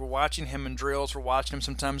scrimmage. We're watching him in drills. We're watching him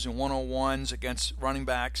sometimes in one-on-ones against running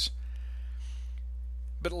backs.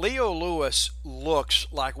 But Leo Lewis looks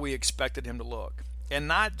like we expected him to look. And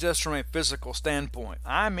not just from a physical standpoint.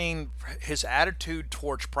 I mean his attitude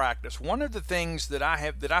towards practice. One of the things that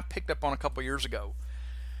I picked up on a couple years ago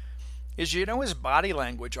is his body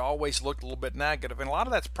language always looked a little bit negative. And a lot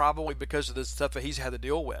of that's probably because of the stuff that he's had to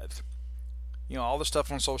deal with. All the stuff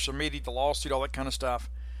on social media, the lawsuit, all that kind of stuff.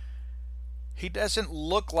 He doesn't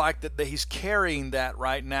look like that he's carrying that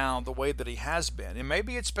right now the way that he has been. And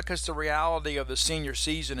maybe it's because the reality of the senior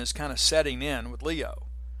season is kind of setting in with Leo.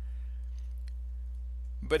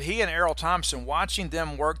 But he and Errol Thompson, watching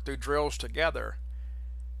them work through drills together,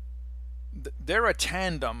 they're a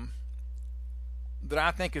tandem that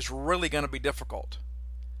I think is really going to be difficult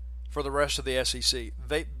for the rest of the SEC.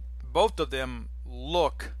 Both of them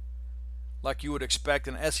look like you would expect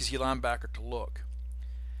an SEC linebacker to look.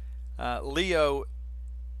 Leo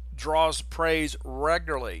draws praise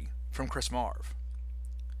regularly from Chris Marv.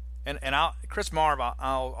 And Chris Marv,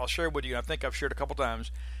 I'll share with you, I think I've shared a couple times,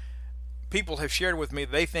 people have shared with me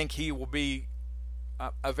they think he will be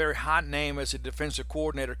a very hot name as a defensive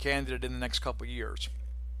coordinator candidate in the next couple of years.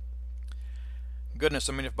 Goodness,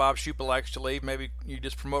 I mean, if Bob Schupa likes to leave, maybe you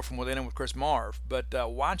just promote from within him with Chris Marv. But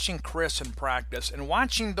watching Chris in practice and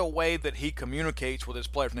watching the way that he communicates with his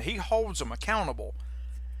players, now he holds them accountable,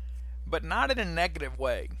 but not in a negative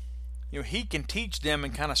way. He can teach them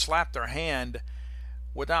and kind of slap their hand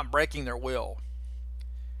without breaking their will.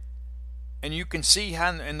 And you can see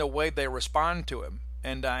how in the way they respond to him.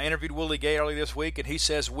 And I interviewed Willie Gay earlier this week, and he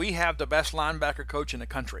says, we have the best linebacker coach in the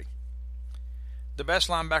country. The best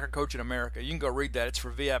linebacker coach in America. You can go read that. It's for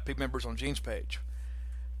VIP members on Gene's page.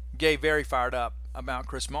 Gay very fired up about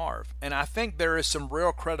Chris Marv. And I think there is some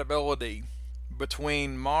real credibility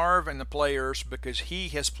between Marv and the players because he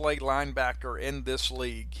has played linebacker in this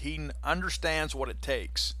league. He understands what it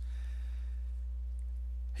takes.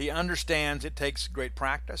 He understands it takes great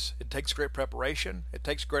practice. It takes great preparation. It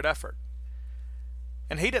takes great effort.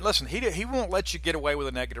 And he won't let you get away with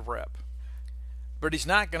a negative rep. But he's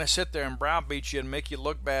not going to sit there and browbeat you and make you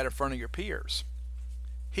look bad in front of your peers.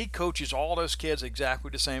 He coaches all those kids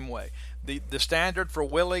exactly the same way. The standard for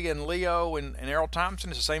Willie and Leo and Errol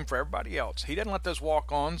Thompson is the same for everybody else. He doesn't let those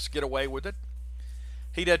walk-ons get away with it.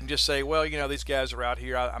 He doesn't just say, well, these guys are out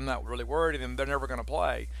here. I'm not really worried, and they're never going to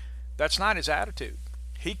play. That's not his attitude.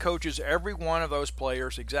 He coaches every one of those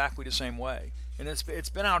players exactly the same way. And it's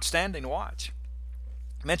been outstanding to watch.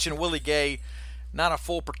 I mentioned Willie Gay, not a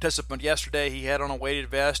full participant yesterday. He had on a weighted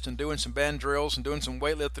vest and doing some band drills and doing some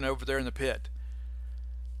weightlifting over there in the pit.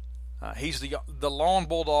 He's the lone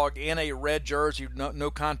bulldog in a red jersey, no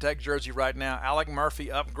contact jersey right now. Alec Murphy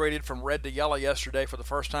upgraded from red to yellow yesterday for the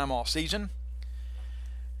first time all season.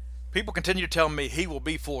 People continue to tell me he will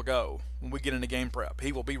be full go when we get into game prep.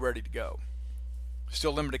 He will be ready to go.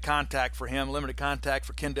 Still limited contact for him, limited contact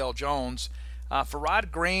for Kendall Jones. For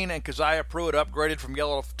Rod Green and Keziah Pruitt upgraded from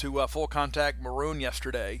yellow to full contact maroon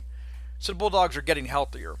yesterday. So the Bulldogs are getting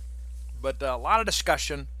healthier. But a lot of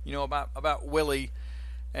discussion, about Willie.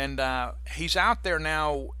 And he's out there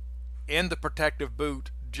now in the protective boot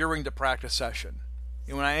during the practice session.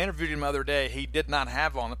 And when I interviewed him the other day, he did not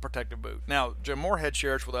have on the protective boot. Now, Jim Moorhead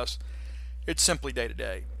shares with us, it's simply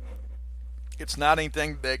day-to-day. It's not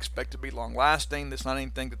anything that they expect to be long-lasting. It's not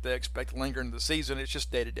anything that they expect to linger into the season. It's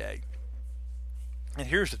just day-to-day. And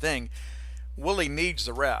here's the thing. Willie needs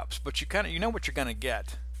the reps, but you know what you're going to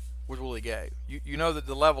get with Willie Gay. You know that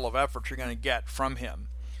the level of effort you're going to get from him.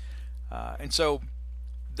 And so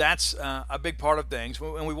that's a big part of things.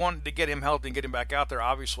 And we wanted to get him healthy and get him back out there,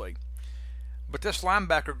 obviously. But this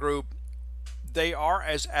linebacker group, they are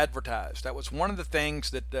as advertised. That was one of the things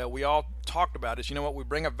that we all talked about is, we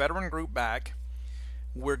bring a veteran group back.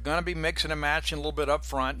 We're going to be mixing and matching a little bit up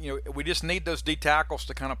front. We just need those D tackles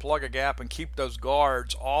to kind of plug a gap and keep those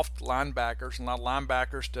guards off linebackers and allow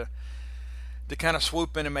linebackers to kind of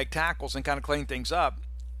swoop in and make tackles and kind of clean things up.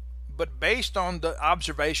 But based on the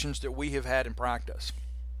observations that we have had in practice,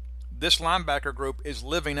 this linebacker group is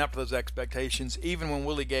living up to those expectations even when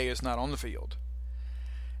Willie Gay is not on the field.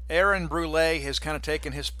 Aaron Brule has kind of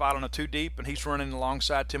taken his spot on a 2 deep, and he's running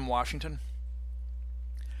alongside Tim Washington.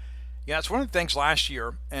 Yeah, it's one of the things last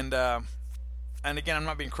year, and again, I'm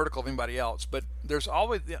not being critical of anybody else, but there's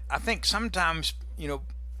always, I think sometimes,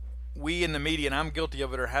 we in the media, and I'm guilty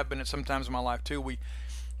of it or have been at some times in my life too,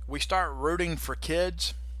 we start rooting for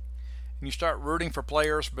kids, and you start rooting for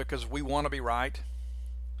players because we want to be right.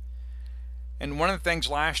 And one of the things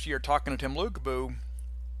last year, talking to Tim Lukaboo,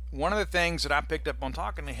 one of the things that I picked up on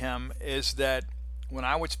talking to him is that when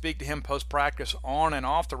I would speak to him post-practice on and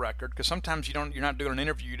off the record, because sometimes you're not doing an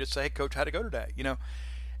interview, you just say, hey, Coach, how'd it go today?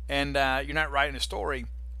 And you're not writing a story.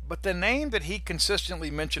 But the name that he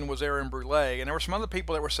consistently mentioned was Aaron Brule. And there were some other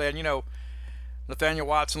people that were saying, Nathaniel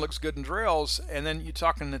Watson looks good in drills. And then you're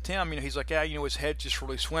talking to Tim, he's like, yeah, his head's just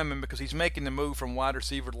really swimming because he's making the move from wide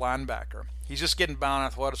receiver to linebacker. He's just getting by on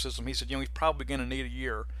athleticism. He said, he's probably going to need a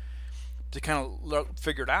year to kind of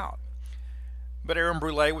figure it out. But Aaron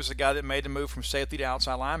Brule was the guy that made the move from safety to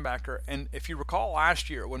outside linebacker. And if you recall last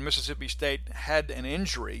year when Mississippi State had an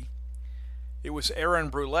injury, it was Aaron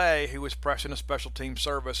Brule who was pressing a special team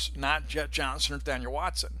service, not Jet Johnson or Nathaniel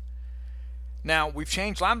Watson. Now, we've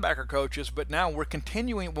changed linebacker coaches, but now we're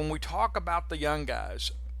continuing. When we talk about the young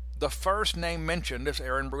guys, the first name mentioned is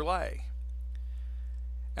Aaron Brule.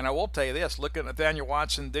 And I will tell you this, look at Nathaniel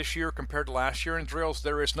Watson this year compared to last year in drills,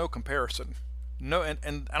 there is no comparison. No,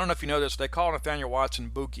 and I don't know if you know this, they call Nathaniel Watson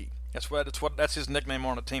Buki. That's his nickname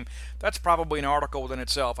on the team. That's probably an article within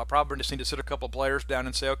itself. I probably just need to sit a couple of players down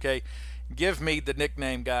and say, okay, give me the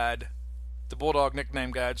nickname guide, the Bulldog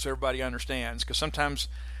nickname guide, so everybody understands. Because sometimes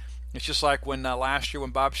it's just like when last year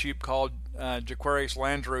when Bob Sheep called Jaquarius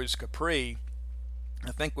Landrews Capri,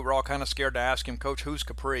 I think we were all kind of scared to ask him, Coach, who's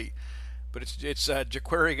Capri? But it's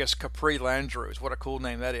Jaquarius Capri Landrews. What a cool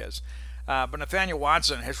name that is. But Nathaniel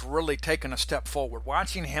Watson has really taken a step forward.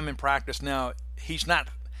 Watching him in practice now, he's not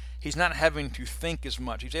having to think as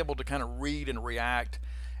much. He's able to kind of read and react.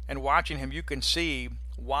 And watching him, you can see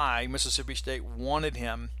why Mississippi State wanted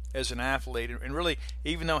him as an athlete. And really,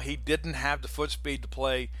 even though he didn't have the foot speed to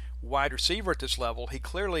play wide receiver at this level, he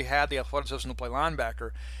clearly had the athleticism to play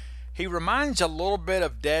linebacker. He reminds a little bit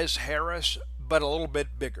of Des Harris, but a little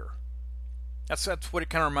bit bigger. That's what it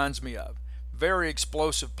kind of reminds me of. Very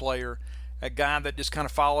explosive player, a guy that just kind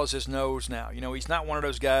of follows his nose now. He's not one of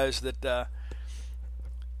those guys that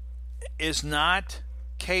is not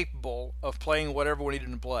capable of playing whatever we need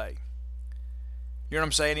him to play. You know what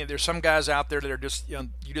I'm saying? There's some guys out there that are just, you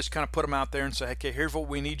just kind of put them out there and say, okay, here's what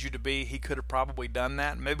we need you to be. He could have probably done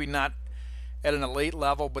that. Maybe not at an elite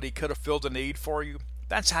level, but he could have filled a need for you.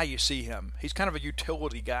 That's how you see him. He's kind of a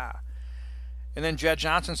utility guy. And then Jet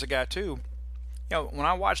Johnson's a guy too. When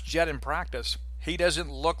I watch Jet in practice, he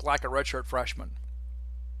doesn't look like a redshirt freshman.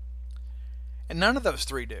 And none of those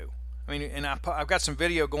three do. And I've got some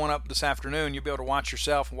video going up this afternoon. You'll be able to watch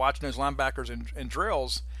yourself watching those linebackers in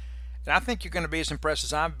drills. And I think you're going to be as impressed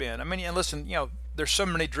as I've been. And listen, there's so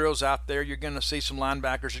many drills out there. You're going to see some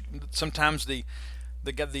linebackers. Sometimes the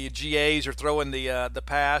GAs are throwing the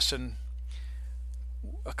pass, and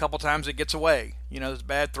a couple times it gets away. There's a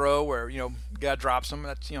bad throw where guy drops them.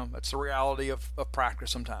 That's the reality of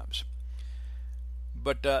practice sometimes.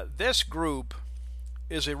 But this group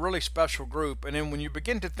is a really special group. And then when you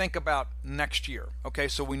begin to think about next year, okay,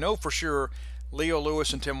 so we know for sure Leo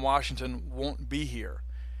Lewis and Tim Washington won't be here.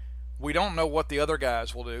 We don't know what the other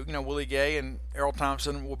guys will do. Willie Gay and Errol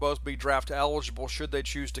Thompson will both be draft eligible should they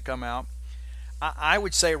choose to come out. I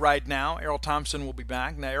would say right now Errol Thompson will be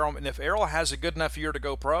back. Now, if Errol has a good enough year to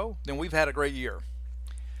go pro, then we've had a great year.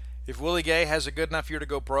 If Willie Gay has a good enough year to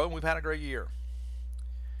go pro, we've had a great year.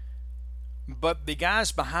 But the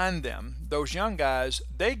guys behind them, those young guys,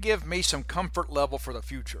 they give me some comfort level for the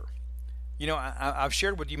future. I've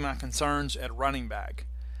shared with you my concerns at running back.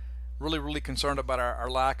 Really, really concerned about our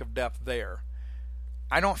lack of depth there.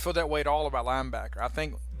 I don't feel that way at all about linebacker. I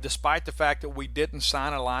think despite the fact that we didn't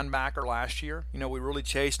sign a linebacker last year, we really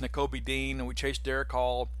chased Nakobe Dean and we chased Derek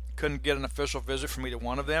Hall, couldn't get an official visit from either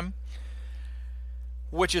one of them,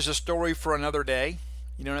 which is a story for another day.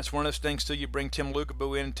 That's one of those things too. You bring Tim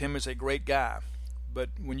Lukabu in, and Tim is a great guy. But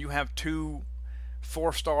when you have 2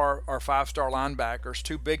 4-star or 5-star linebackers,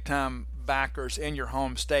 2 big-time backers in your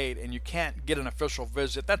home state, and you can't get an official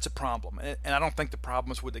visit, that's a problem. And I don't think the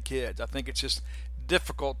problem is with the kids. I think it's just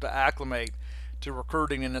difficult to acclimate to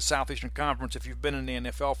recruiting in the Southeastern Conference if you've been in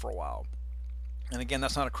the NFL for a while. And again,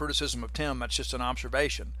 that's not a criticism of Tim. That's just an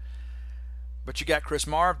observation. But you got Chris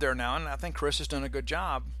Marv there now, and I think Chris has done a good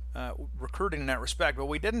job recruiting in that respect. But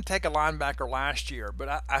we didn't take a linebacker last year,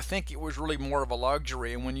 but I think it was really more of a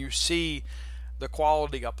luxury. And when you see the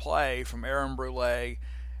quality of play from Aaron Brule,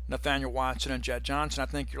 Nathaniel Watson, and Jett Johnson, I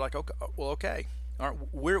think you're like, okay, well, okay. All right,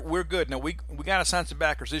 we're good. Now, we got to sign some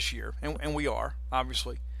backers this year, and we are,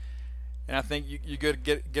 obviously. And I think you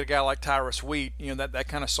get a guy like Tyrus Wheat, that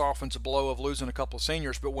kind of softens the blow of losing a couple of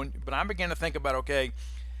seniors. But I begin to think about, okay,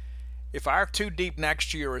 if our 2 deep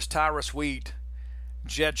next year is Tyrus Wheat,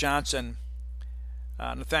 Jett Johnson,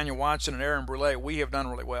 Nathaniel Watson, and Aaron Brule, we have done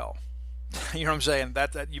really well. You know what I'm saying?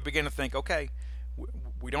 That you begin to think, okay,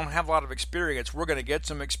 we don't have a lot of experience. We're going to get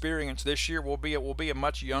some experience this year. We'll be a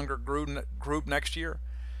much younger group next year.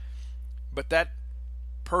 But that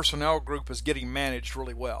personnel group is getting managed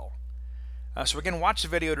really well. So again, watch the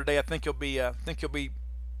video today. I think you'll be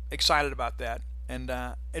excited about that. And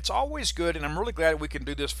it's always good, and I'm really glad we can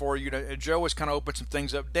do this for you. Joe has kind of opened some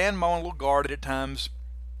things up. Dan Mullen, a little guarded at times,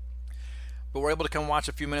 but we're able to come watch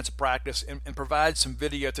a few minutes of practice and provide some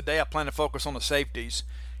video. Today I plan to focus on the safeties,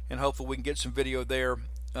 and hopefully we can get some video there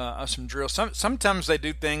of some drills. Sometimes they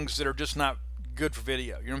do things that are just not good for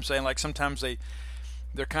video. You know what I'm saying? Like sometimes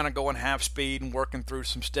they're kind of going half speed and working through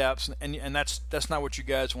some steps, and that's not what you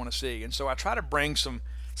guys want to see. And so I try to bring some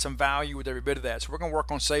value with every bit of that. So we're going to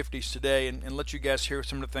work on safeties today and let you guys hear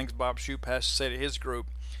some of the things Bob Shoop has to say to his group.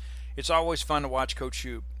 It's always fun to watch Coach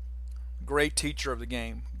Shoop. Great teacher of the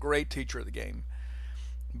game.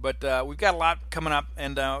 But we've got a lot coming up,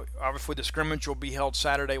 and obviously the scrimmage will be held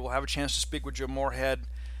Saturday. We'll have a chance to speak with Joe Moorhead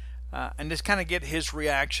and just kind of get his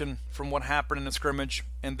reaction from what happened in the scrimmage,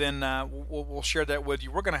 and then we'll share that with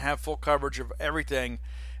you. We're going to have full coverage of everything.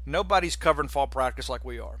 Nobody's covering fall practice like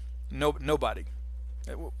we are. Nobody.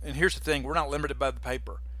 And here's the thing, we're not limited by the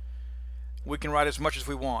paper. We can write as much as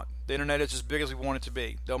we want. The internet is as big as we want it to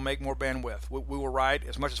be. They'll make more bandwidth. We will write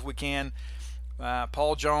as much as we can.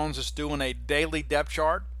 Paul Jones is doing a daily depth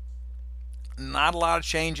chart. Not a lot of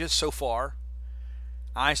changes so far.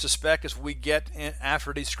 I suspect as we get in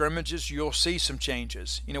after these scrimmages, you'll see some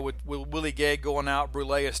changes. With Willie Gay going out,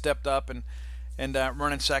 Brule has stepped up and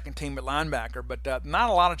running second team at linebacker, but not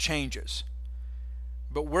a lot of changes.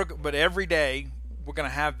 But every day we're going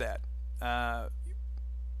to have that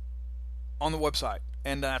on the website,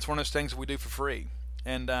 and that's one of those things that we do for free.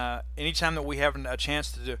 And anytime that we have a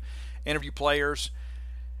chance to interview players,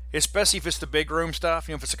 especially if it's the big room stuff,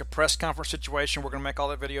 if it's like a press conference situation, we're going to make all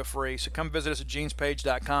that video free. So come visit us at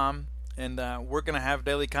genespage.com, and we're going to have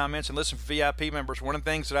daily comments. And listen, for VIP members, one of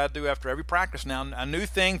the things that I do after every practice now, a new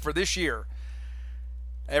thing for this year,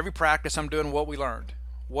 every practice I'm doing what we learned.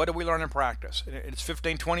 What did we learn in practice? It's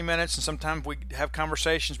 15, 20 minutes, and sometimes we have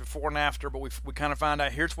conversations before and after, but we kind of find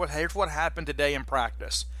out, here's what happened today in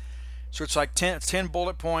practice. So it's like 10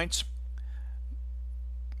 bullet points,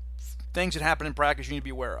 things that happen in practice you need to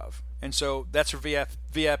be aware of. And so that's for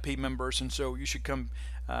VIP members, and so you should come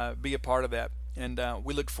be a part of that. And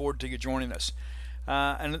we look forward to you joining us.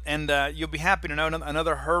 And you'll be happy to know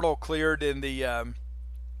another hurdle cleared in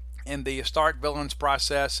the Stark Villains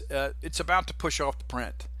process. It's about to push off the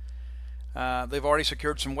print. They've already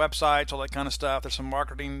secured some websites, all that kind of stuff. There's some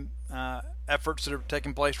marketing efforts that are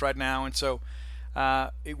taking place right now, and so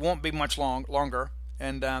it won't be much longer.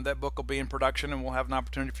 And that book will be in production, and we'll have an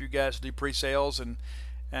opportunity for you guys to do pre-sales,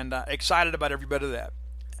 and excited about every bit of that.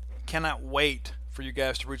 Cannot wait for you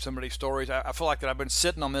guys to read some of these stories. I feel like that I've been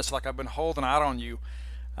sitting on this, like I've been holding out on you,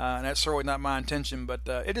 and that's certainly not my intention, but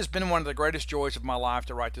it has been one of the greatest joys of my life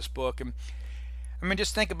to write this book. And I mean,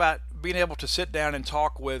 just think about being able to sit down and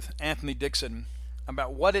talk with Anthony Dixon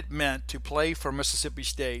about what it meant to play for Mississippi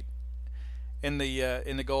State in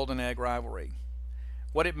the Golden Egg rivalry,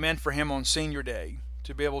 what it meant for him on senior day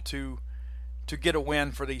to be able to get a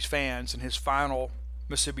win for these fans in his final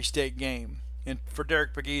Mississippi State game, and for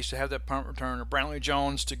Derek Pegues to have that punt return, or Brantley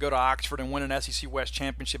Jones to go to Oxford and win an SEC West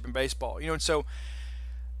championship in baseball. And so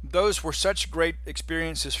those were such great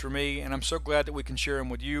experiences for me, and I'm so glad that we can share them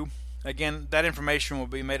with you. Again, that information will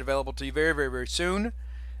be made available to you very, very, very soon.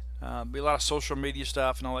 Be a lot of social media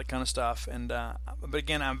stuff and all that kind of stuff. And but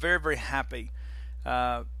again, I'm very, very happy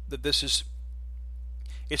that this is.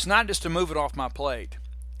 It's not just to move it off my plate;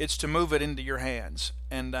 it's to move it into your hands.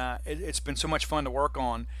 And it's been so much fun to work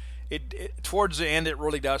on. Towards the end, it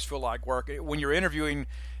really does feel like work. When you're interviewing,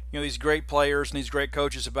 these great players and these great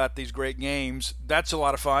coaches about these great games, that's a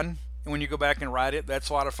lot of fun. And when you go back and write it, that's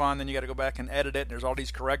a lot of fun. Then you got to go back and edit it, and there's all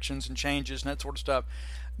these corrections and changes and that sort of stuff.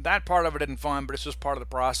 That part of it isn't fun, but it's just part of the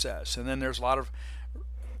process. And then there's a lot of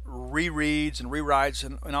rereads and rewrites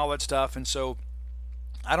and all that stuff. And so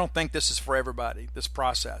I don't think this is for everybody, this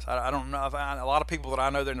process. I don't know. A lot of people that I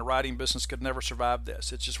know that are in the writing business could never survive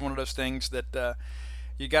this. It's just one of those things that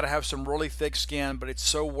you got to have some really thick skin, but it's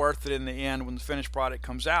so worth it in the end when the finished product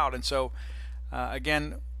comes out. And so,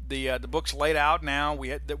 again, the book's laid out now.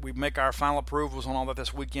 We make our final approvals on all that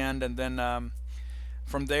this weekend, and then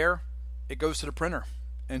from there, it goes to the printer.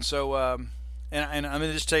 And so, and I'm going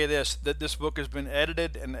to just tell you this, that this book has been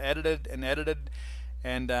edited and edited and edited,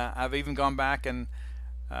 and I've even gone back and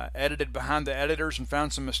edited behind the editors and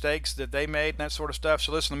found some mistakes that they made and that sort of stuff.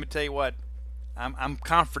 So listen, let me tell you what, I'm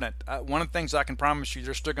confident. One of the things I can promise you,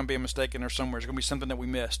 there's still going to be a mistake in there somewhere. There's going to be something that we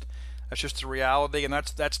missed. That's just the reality, and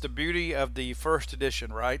that's the beauty of the first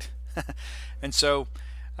edition, right? And so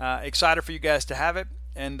excited for you guys to have it,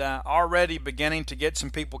 and already beginning to get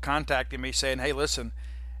some people contacting me saying, hey, listen,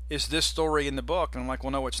 is this story in the book? And I'm like,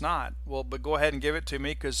 well, no, it's not. Well, but go ahead and give it to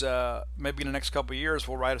me, because maybe in the next couple of years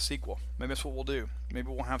we'll write a sequel. Maybe that's what we'll do. Maybe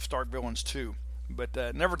we'll have Stark Villains 2. But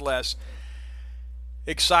nevertheless,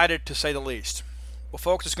 excited to say the least. Well,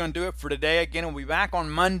 folks, it's going to do it for today. Again, we'll be back on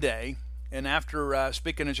Monday. And after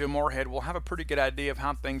speaking to Joe Moorhead, we'll have a pretty good idea of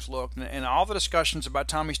how things look. And all the discussions about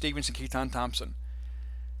Tommy Stevens and Keaton Thompson.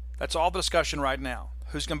 That's all the discussion right now.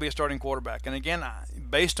 Who's going to be a starting quarterback? And again,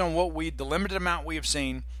 based on the limited amount we have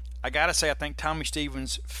seen, I got to say I think Tommy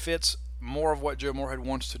Stevens fits more of what Joe Moorhead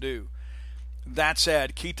wants to do. That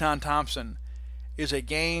said, Keaton Thompson is a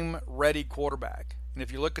game-ready quarterback. And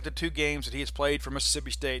if you look at the two games that he has played for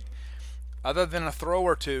Mississippi State, other than a throw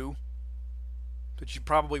or two that you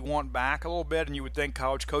probably want back a little bit, and you would think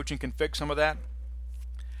college coaching can fix some of that,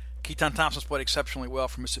 Keaton Thompson's played exceptionally well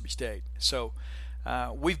for Mississippi State. So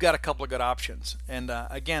we've got a couple of good options. And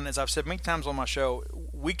again, as I've said many times on my show,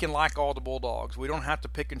 we can like all the Bulldogs. We don't have to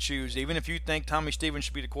pick and choose. Even if you think Tommy Stevens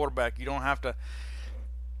should be the quarterback, you don't have to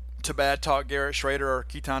bad talk Garrett Schrader or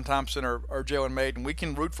Keaton Thompson or Jalen Maiden. We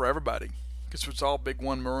can root for everybody because it's all big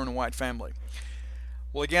one maroon and white family.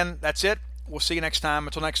 Well, again, that's it. We'll see you next time.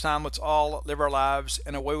 Until next time, let's all live our lives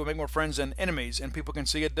in a way we make more friends than enemies, and people can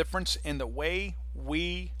see a difference in the way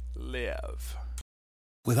we live.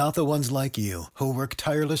 Without the ones like you, who work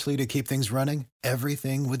tirelessly to keep things running,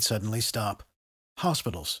 everything would suddenly stop.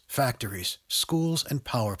 Hospitals, factories, schools, and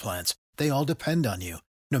power plants, they all depend on you.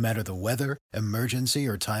 No matter the weather, emergency,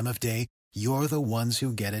 or time of day, you're the ones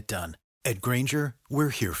who get it done. At Grainger, we're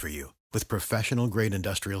here for you with professional-grade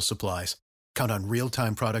industrial supplies. Count on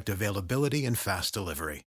real-time product availability and fast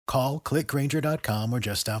delivery. Call, clickgrainger.com, or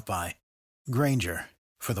just stop by. Grainger,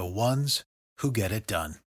 for the ones who get it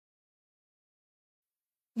done.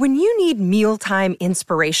 When you need mealtime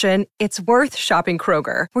inspiration, it's worth shopping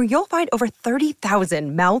Kroger, where you'll find over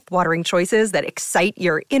 30,000 mouth-watering choices that excite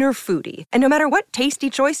your inner foodie. And no matter what tasty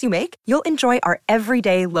choice you make, you'll enjoy our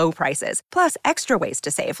everyday low prices, plus extra ways to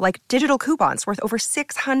save, like digital coupons worth over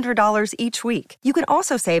 $600 each week. You can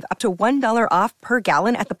also save up to $1 off per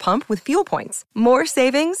gallon at the pump with fuel points. More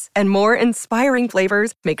savings and more inspiring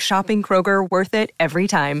flavors make shopping Kroger worth it every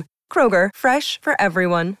time. Kroger, fresh for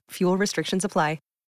everyone. Fuel restrictions apply.